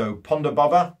 So Ponda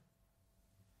Baba.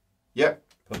 Yep,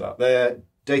 put that there.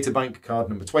 Databank card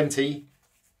number 20.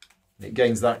 And it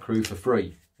gains that crew for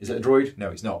free. Is it a droid?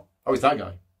 No, it's not. Oh, it's that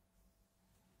guy.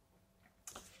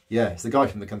 Yeah, it's the guy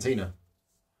from the cantina.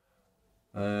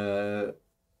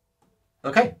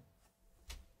 Okay.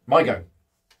 My go.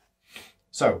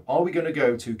 So, are we going to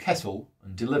go to Kessel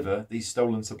and deliver these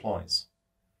stolen supplies?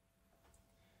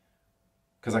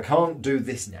 Because I can't do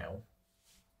this now.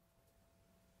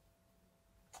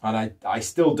 And I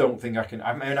still don't think I can...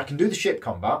 I mean, I can do the ship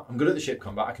combat. I'm good at the ship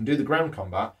combat. I can do the ground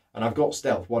combat. And I've got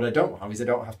stealth. What I don't have is I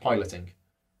don't have piloting.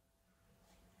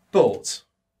 But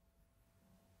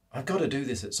I've got to do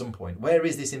this at some point. Where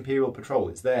is this Imperial Patrol?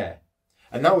 It's there.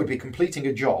 And that would be completing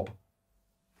a job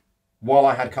while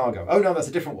I had cargo. Oh, no, that's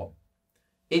a different one.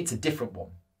 It's a different one.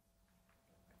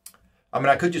 I mean,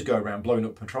 I could just go around blowing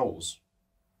up patrols.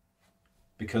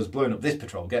 Because blowing up this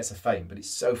patrol gets a fame, but it's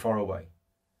so far away.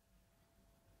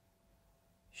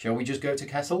 Shall we just go to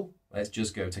Kessel? Let's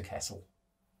just go to Kessel.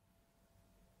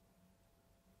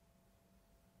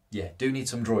 Yeah, do need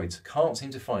some droids. Can't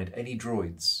seem to find any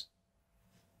droids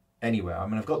anywhere. I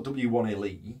mean, I've got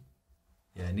W1LE.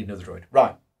 Yeah, I need another droid.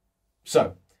 Right.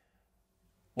 So,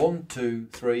 1, 2,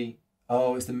 3.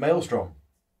 Oh, it's the Maelstrom.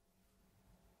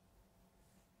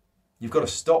 You've got to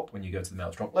stop when you go to the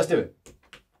Maelstrom. Let's do it.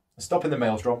 Let's stop in the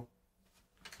Maelstrom.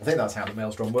 I think that's how the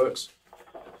Maelstrom works.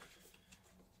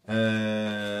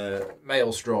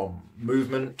 Maelstrom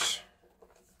movement.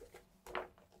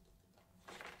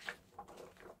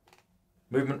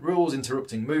 Movement rules,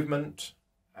 interrupting movement.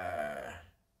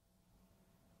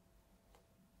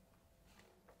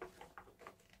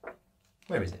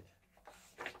 Where is it?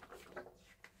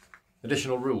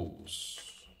 Additional rules.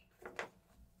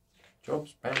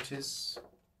 Jobs, bounties.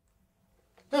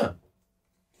 Ah.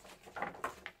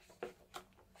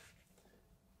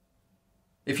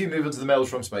 If you move into the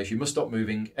Maelstrom space, you must stop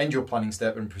moving, end your planning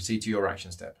step, and proceed to your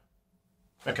action step.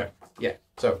 Okay, yeah.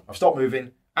 So I've stopped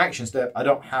moving. Action step. I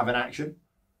don't have an action.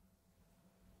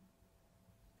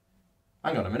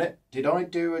 Hang on a minute. Did I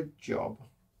do a job?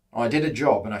 Oh, I did a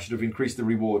job, and I should have increased the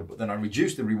reward, but then I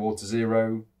reduced the reward to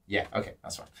 0. Yeah, okay,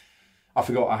 that's fine. I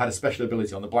forgot I had a special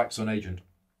ability on the Black Sun agent.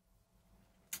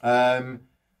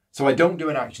 So I don't do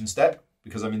an action step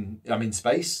because I'm in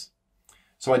space.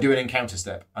 So I do an encounter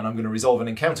step, and I'm going to resolve an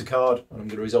encounter card, and I'm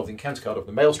going to resolve the encounter card of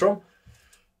the Maelstrom.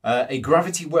 A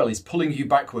gravity well is pulling you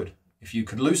backward. If you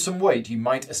could lose some weight, you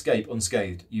might escape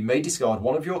unscathed. You may discard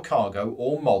one of your cargo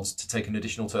or mods to take an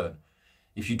additional turn.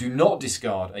 If you do not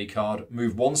discard a card,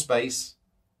 move 1 space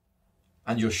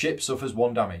and your ship suffers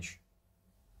 1 damage.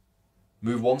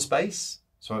 Move 1 space.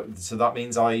 So that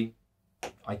means I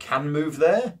can move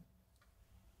there.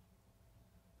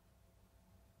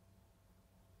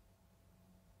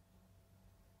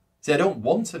 See, I don't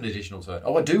want an additional turn.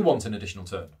 Oh, I do want an additional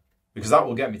turn because that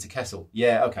will get me to Kessel.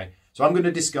 Yeah, okay. So I'm going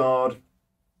to discard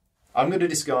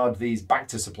these back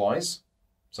to supplies.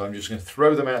 So I'm just going to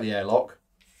throw them out the airlock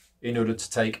in order to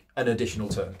take an additional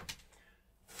turn.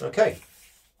 Okay.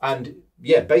 And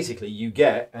yeah, basically you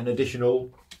get an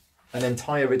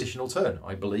entire additional turn,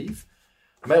 I believe.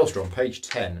 Maelstrom, page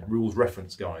 10, rules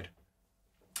reference guide.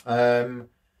 Drawing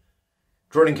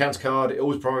encounter card, it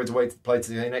always provides a way to play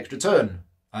to get an extra turn.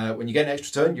 When you get an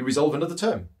extra turn, you resolve another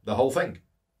turn, the whole thing.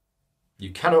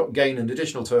 You cannot gain an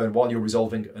additional turn while you're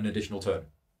resolving an additional turn.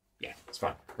 Yeah, that's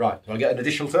fine. Right, so I get an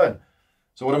additional turn.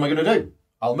 So what am I going to do?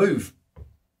 I'll move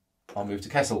to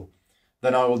Kessel.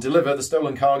 Then I will deliver the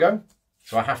stolen cargo.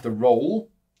 So I have to roll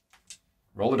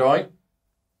the die.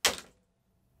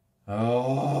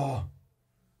 Oh,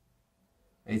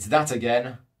 it's that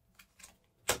again.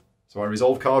 So I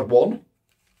resolve card 1.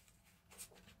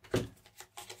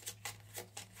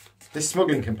 This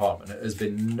smuggling compartment has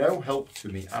been no help to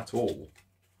me at all.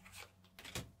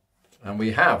 And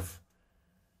we have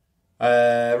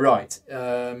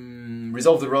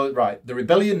resolve the right. The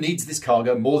rebellion needs this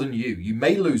cargo more than you. You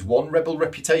may lose 1 rebel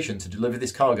reputation to deliver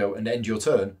this cargo and end your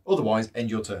turn. Otherwise, end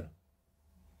your turn.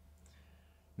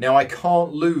 Now I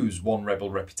can't lose 1 rebel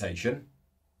reputation.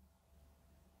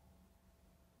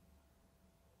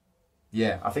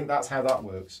 Yeah, I think that's how that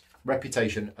works.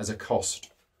 Reputation as a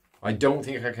cost. I don't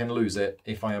think I can lose it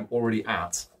if I am already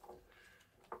at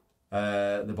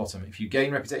the bottom. If you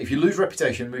gain reputation, if you lose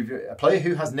reputation, a player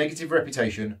who has negative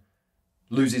reputation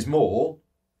loses more.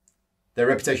 Their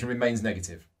reputation remains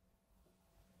negative.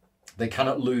 They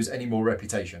cannot lose any more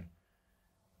reputation.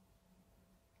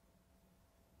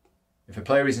 If a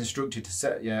player is instructed to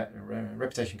set,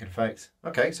 reputation can affect.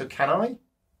 Okay, so can I?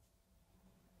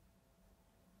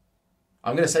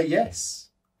 I'm going to say yes.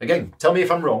 Again, tell me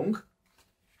if I'm wrong.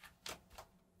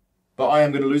 But I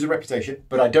am going to lose a reputation,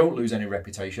 but I don't lose any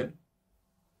reputation.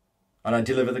 And I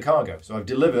deliver the cargo. So I've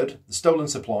delivered the stolen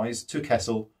supplies to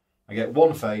Kessel. I get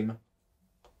 1 fame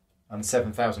and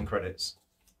 7,000 credits.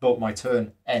 But my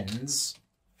turn ends,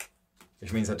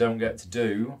 which means I don't get to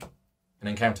do an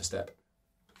encounter step.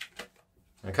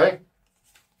 Okay?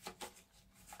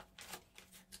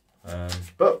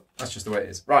 But that's just the way it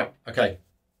is. Right, okay.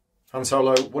 Han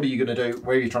Solo, what are you going to do?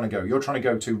 Where are you trying to go? You're trying to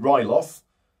go to Ryloth,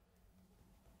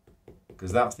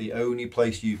 because that's the only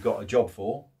place you've got a job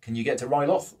for. Can you get to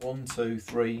Ryloth? 1, 2,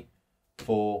 3,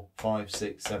 4, 5,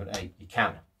 6, 7, 8. You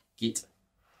can. Get.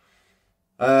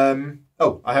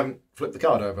 Oh, I haven't flipped the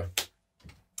card over.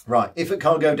 Right. If at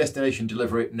cargo destination,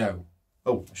 deliver it. No.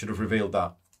 Oh, I should have revealed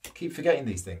that. Keep forgetting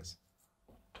these things.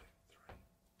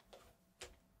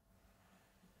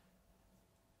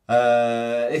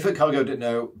 If at cargo,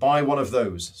 no, buy one of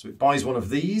those. So it buys one of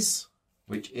these,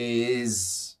 which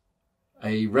is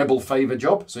a rebel favour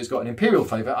job. So it's got an imperial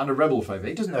favour and a rebel favour.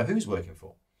 He doesn't know who's working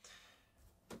for.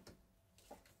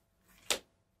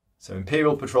 So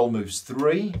imperial patrol moves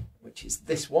 3, which is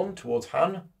this one towards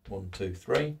Han. 1, 2,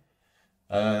 3.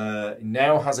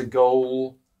 Now has a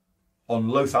goal on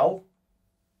Lothal.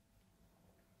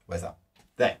 Where's that?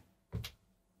 There.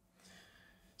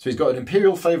 So he's got an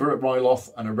imperial favour at Ryloth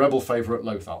and a rebel favour at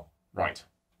Lothal. Right.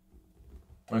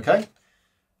 Okay.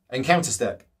 Encounter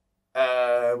step.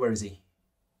 Where is he?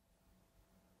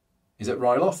 He's at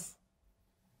Ryloth.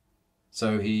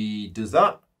 So he does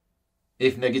that.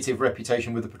 If negative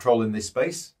reputation with the patrol in this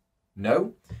space.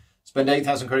 No. Spend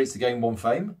 8,000 credits to gain 1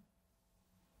 fame.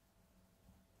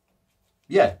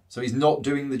 Yeah, so he's not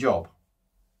doing the job.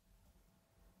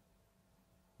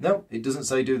 No, it doesn't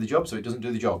say do the job, so it doesn't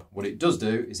do the job. What it does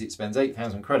do is it spends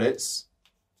 8,000 credits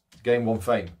to gain 1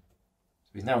 fame.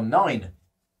 So he's now 9.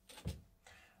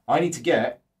 I need to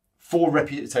get 4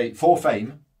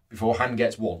 fame before Han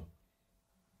gets 1.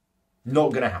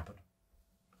 Not going to happen.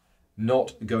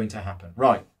 Not going to happen.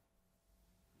 Right.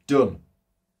 Done.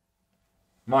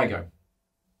 My go.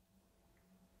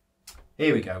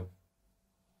 Here we go.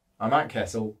 I'm at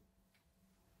Kessel.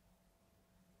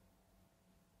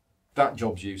 That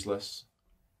job's useless.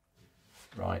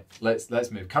 Right, let's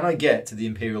move. Can I get to the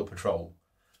Imperial Patrol?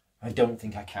 I don't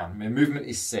think I can. My movement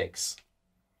is 6.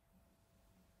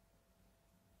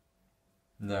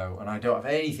 No, and I don't have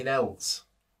anything else.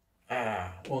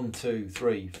 1, 2,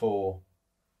 3, 4,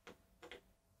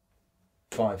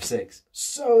 5, 6.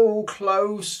 So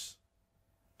close.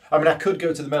 I mean, I could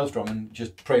go to the Maelstrom and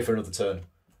just pray for another turn.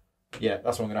 Yeah,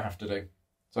 that's what I'm going to have to do.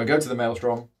 So I go to the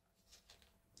Maelstrom,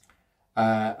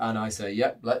 and I say,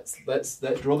 "Yep, let's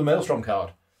draw the Maelstrom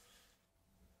card."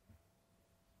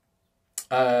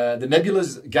 The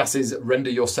nebulous gases render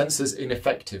your sensors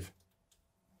ineffective.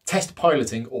 Test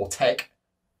piloting or tech.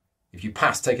 If you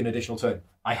pass, take an additional turn.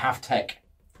 I have tech.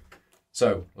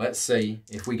 So let's see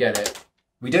if we get it.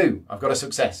 We do. I've got a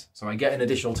success. So I get an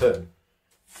additional turn.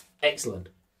 Excellent.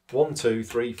 1, 2,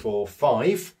 3, 4,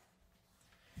 5.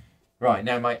 Right,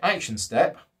 now my action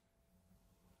step,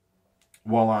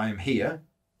 while I'm here,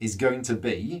 is going to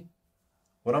be...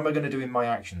 What am I going to do in my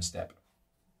action step?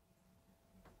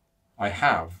 I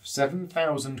have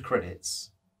 7,000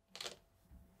 credits.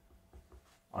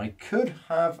 I could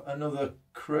have another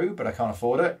crew, but I can't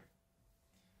afford it.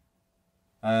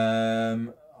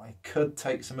 I could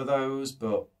take some of those,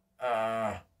 but...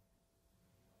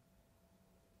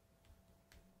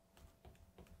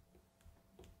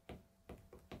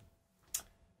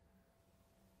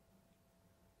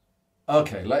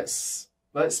 Okay, let's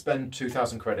spend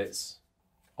 2,000 credits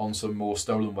on some more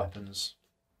stolen weapons,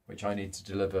 which I need to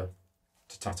deliver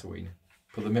to Tatooine.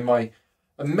 Put them in my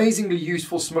amazingly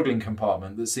useful smuggling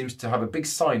compartment that seems to have a big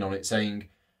sign on it saying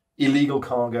illegal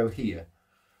cargo here.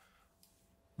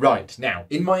 Right, now,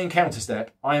 in my encounter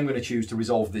step, I am going to choose to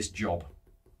resolve this job.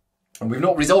 And we've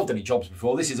not resolved any jobs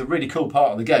before. This is a really cool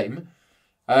part of the game.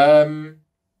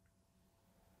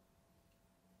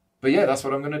 But yeah, that's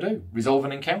what I'm going to do. Resolve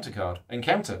an encounter card.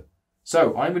 Encounter.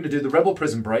 So I'm going to do the Rebel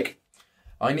Prison Break.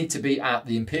 I need to be at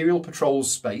the Imperial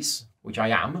Patrol's space, which I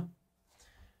am.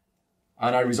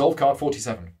 And I resolve card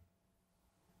 47.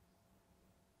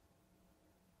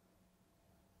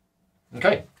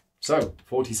 Okay, so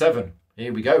 47.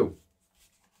 Here we go.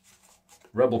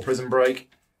 Rebel Prison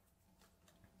Break.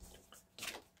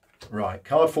 Right,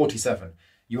 card 47.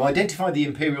 You identify the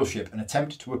Imperial ship and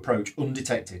attempt to approach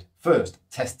undetected. First,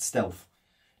 test stealth.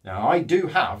 Now, I do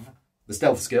have the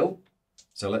stealth skill,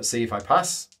 so let's see if I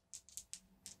pass.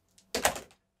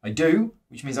 I do,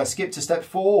 which means I skip to step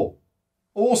 4.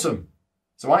 Awesome.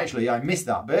 So actually, I missed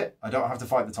that bit. I don't have to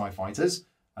fight the TIE fighters,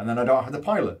 and then I don't have the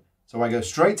pilot. So I go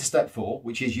straight to step 4,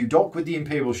 which is you dock with the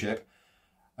Imperial ship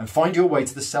and find your way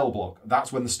to the cell block.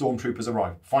 That's when the stormtroopers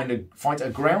arrive. Fight a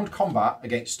ground combat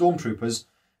against stormtroopers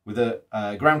with a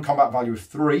ground combat value of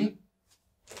 3.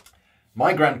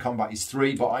 My ground combat is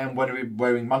 3, but I am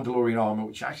wearing Mandalorian armour,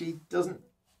 which actually doesn't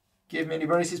give me any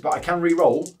bonuses, but I can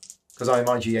re-roll because I am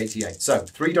IG-88. So,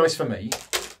 3 dice for me.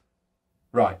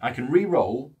 Right, I can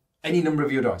re-roll any number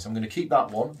of your dice. I'm going to keep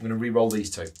that one. I'm going to re-roll these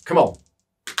 2. Come on.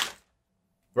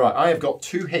 Right, I have got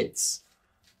 2 hits.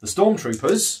 The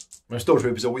stormtroopers... My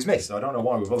stormtroopers always miss, so I don't know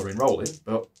why we're bothering rolling,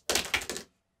 but...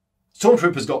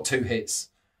 Stormtroopers got 2 hits.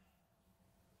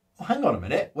 Well, hang on a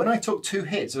minute. When I took 2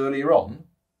 hits earlier on,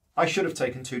 I should have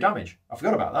taken 2 damage. I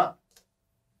forgot about that.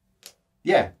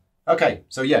 Yeah. Okay,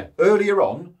 so yeah, earlier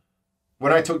on,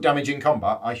 when I took damage in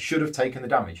combat, I should have taken the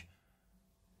damage.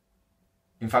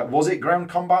 In fact, was it ground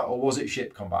combat or was it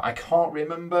ship combat? I can't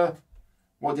remember.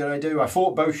 What did I do? I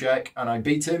fought Boshek and I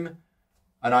beat him.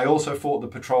 And I also fought the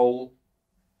patrol.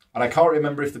 And I can't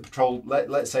remember if the patrol,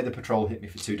 let's say the patrol hit me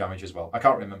for 2 damage as well. I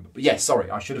can't remember. But yes, sorry,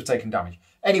 I should have taken damage.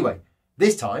 Anyway,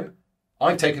 this time,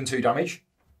 I've taken 2 damage,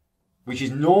 which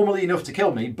is normally enough to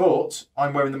kill me, but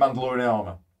I'm wearing the Mandalorian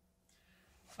armour.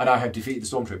 And I have defeated the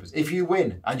stormtroopers. If you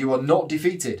win and you are not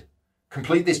defeated,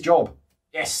 complete this job.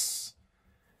 Yes.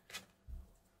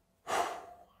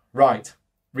 Right.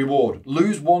 Reward.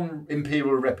 Lose 1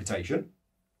 Imperial reputation.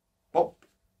 Pop.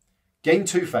 Gain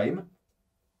 2 fame.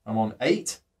 I'm on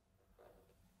 8.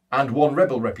 And 1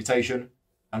 Rebel reputation.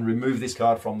 And remove this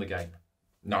card from the game.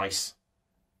 Nice.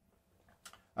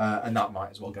 And that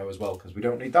might as well go as well, because we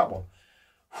don't need that one.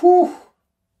 Whew.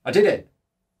 I did it.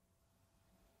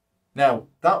 Now,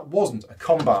 that wasn't a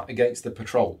combat against the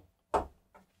patrol.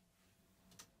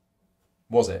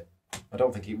 Was it? I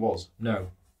don't think it was.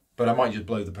 No. But I might just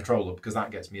blow the patrol up, because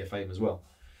that gets me a fame as well.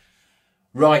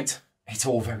 Right. It's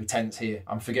all very tense here.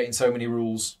 I'm forgetting so many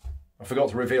rules. I forgot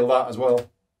to reveal that as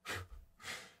well.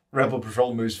 Rebel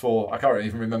Patrol moves 4. I can't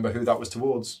even remember who that was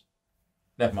towards.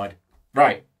 Never mind.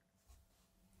 Right.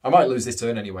 I might lose this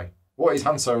turn anyway. What is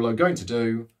Han Solo going to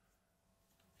do?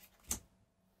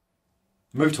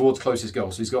 Move towards closest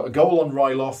goal. So he's got a goal on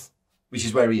Ryloth, which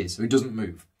is where he is, so he doesn't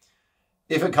move.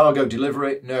 If at cargo, deliver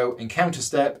it. No. Encounter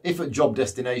step. If at job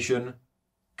destination,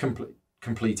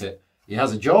 complete it. He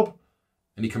has a job,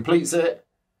 and he completes it,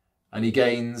 and he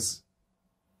gains...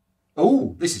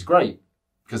 Oh, this is great,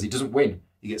 because he doesn't win.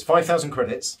 He gets 5,000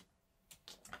 credits,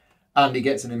 and he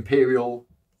gets an Imperial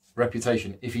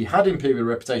reputation. If he had Imperial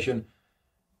reputation,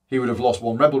 he would have lost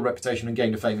 1 rebel reputation and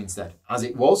gained a fame instead. As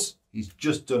it was, he's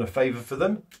just done a favour for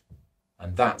them,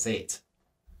 and that's it.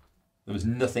 There was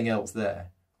nothing else there.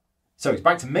 So it's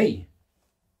back to me.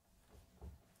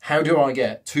 How do I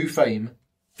get 2 fame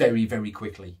very, very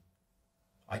quickly?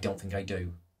 I don't think I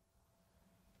do.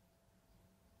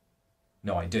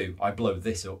 No, I do. I blow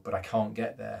this up, but I can't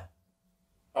get there.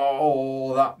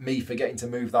 Oh, that me forgetting to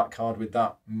move that card with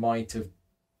that might have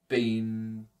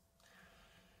been...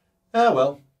 Oh,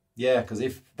 well, yeah, because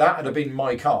if that had been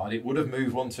my card, it would have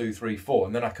moved 1, 2, 3, 4,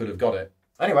 and then I could have got it.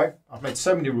 Anyway, I've made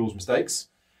so many rules mistakes.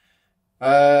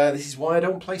 This is why I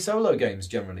don't play solo games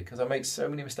generally, because I make so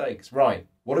many mistakes. Right,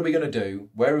 what are we going to do?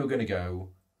 Where are we going to go?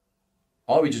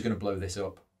 Are we just going to blow this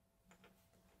up?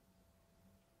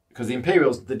 Because the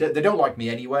Imperials, they don't like me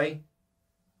anyway.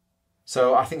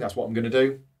 So I think that's what I'm going to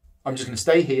do. I'm just going to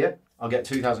stay here. I'll get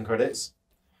 2,000 credits.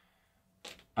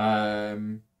 I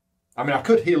mean, I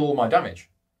could heal all my damage.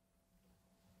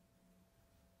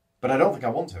 But I don't think I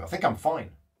want to. I think I'm fine.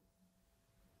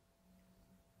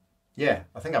 Yeah,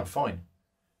 I think I'm fine.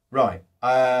 Right.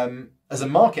 As a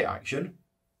market action,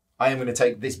 I am going to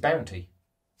take this bounty.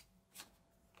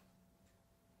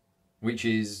 Which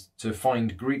is to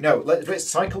find green... No, let's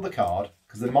cycle the card,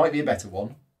 because there might be a better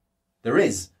one. There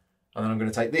is. And then I'm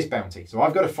going to take this bounty. So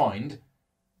I've got to find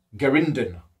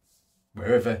Garinden,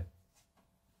 wherever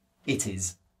it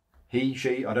is. He,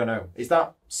 she, I don't know. It's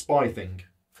that spy thing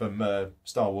from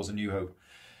Star Wars A New Hope.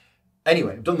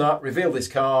 Anyway, I've done that. Reveal this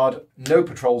card. No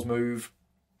patrols move.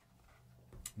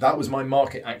 That was my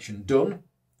market action done.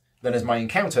 Then as my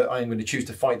encounter, I am going to choose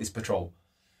to fight this patrol.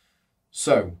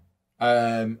 So...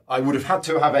 I would have had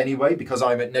to have anyway because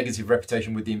I'm at negative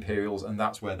reputation with the Imperials and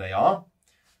that's where they are.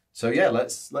 So yeah,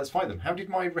 let's fight them. How did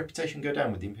my reputation go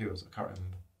down with the Imperials? I can't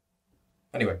remember.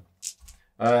 Anyway,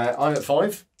 I'm at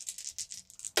 5.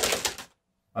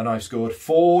 And I've scored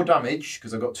 4 damage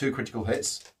because I've got 2 critical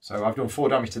hits. So I've done 4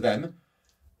 damage to them.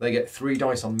 They get 3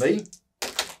 dice on me.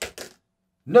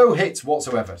 No hits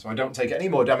whatsoever, so I don't take any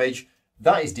more damage.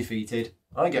 That is defeated.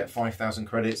 I get 5,000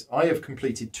 credits. I have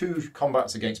completed 2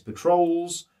 combats against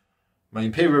patrols. My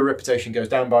Imperial reputation goes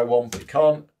down by 1, but it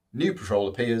can't. New patrol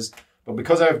appears. But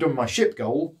because I have done my ship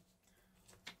goal,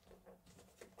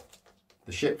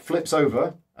 the ship flips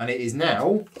over, and it is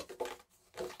now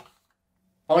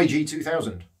IG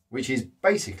 2000, which is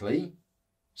basically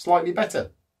slightly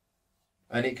better.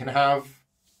 And it can have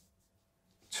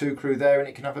 2 crew there, and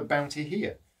it can have a bounty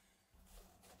here.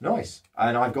 Nice.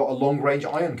 And I've got a long-range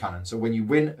ion cannon. So when you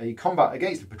win a combat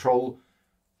against the patrol,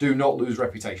 do not lose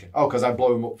reputation. Oh, because I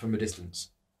blow them up from a distance.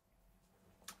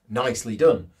 Nicely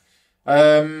done.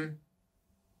 Did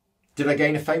I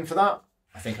gain a fame for that?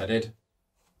 I think I did.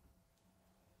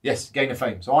 Yes, gain a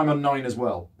fame. So I'm on 9 as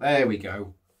well. There we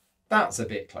go. That's a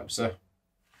bit closer.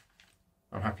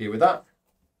 I'm happier with that.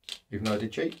 Even though I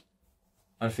did cheat.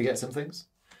 And forget some things.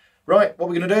 Right, what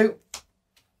we're going to do.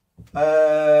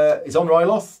 It's on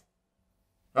Ryloth.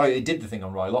 Oh, it did the thing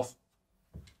on Ryloth.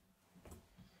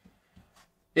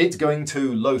 It's going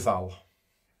to Lothal.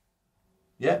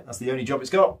 Yeah, that's the only job it's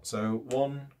got. So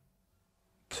 1,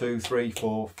 2, 3,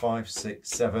 4, 5, 6,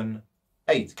 7,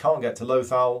 8. Can't get to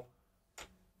Lothal.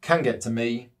 Can get to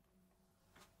me.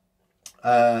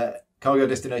 Cargo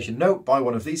destination. No, buy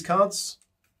one of these cards.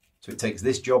 So it takes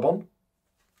this job on,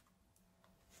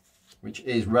 which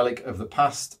is Relic of the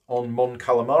Past on Mon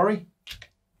Calamari.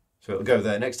 So it'll go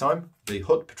there next time. The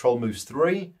Hutt Patrol moves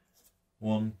 3.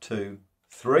 1, 2,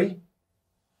 3.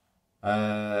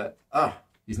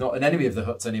 He's not an enemy of the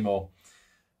Hutts anymore.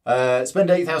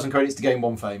 Spend 8,000 credits to gain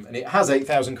 1 fame. And it has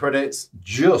 8,000 credits.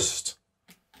 Just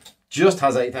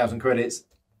has 8,000 credits.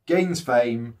 Gains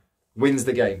fame. Wins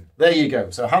the game. There you go.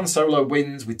 So Han Solo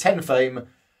wins with 10 fame.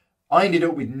 I ended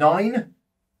up with 9.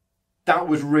 That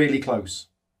was really close.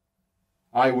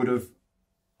 I would have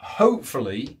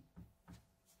hopefully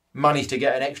managed to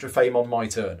get an extra fame on my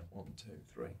turn. 1, 2,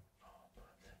 3.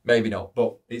 Maybe not,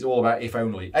 but it's all about if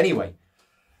only. Anyway,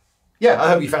 yeah, I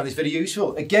hope you found this video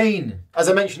useful. Again, as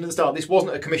I mentioned at the start, this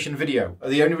wasn't a commissioned video.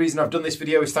 The only reason I've done this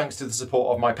video is thanks to the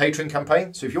support of my Patreon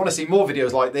campaign. So if you want to see more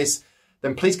videos like this,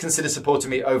 then please consider supporting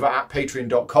me over at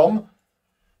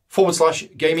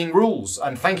patreon.com/gaming rules.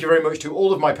 And thank you very much to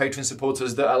all of my Patreon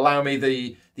supporters that allow me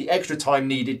the extra time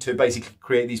needed to basically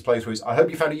create these playthroughs. I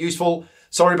hope you found it useful.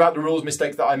 Sorry about the rules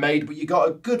mistake that I made, but you got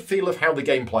a good feel of how the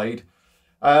game played.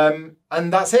 And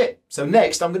that's it. So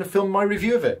next, I'm going to film my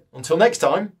review of it. Until next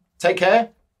time, take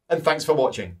care, and thanks for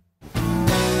watching.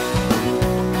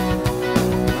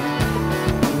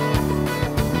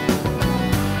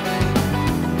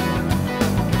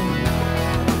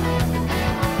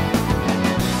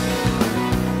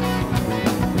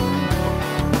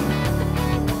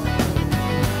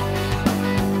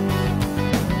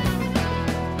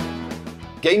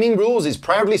 Gaming Rules is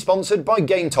proudly sponsored by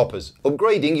Game Toppers,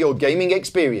 upgrading your gaming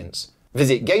experience.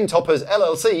 Visit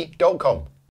GameToppersLLC.com.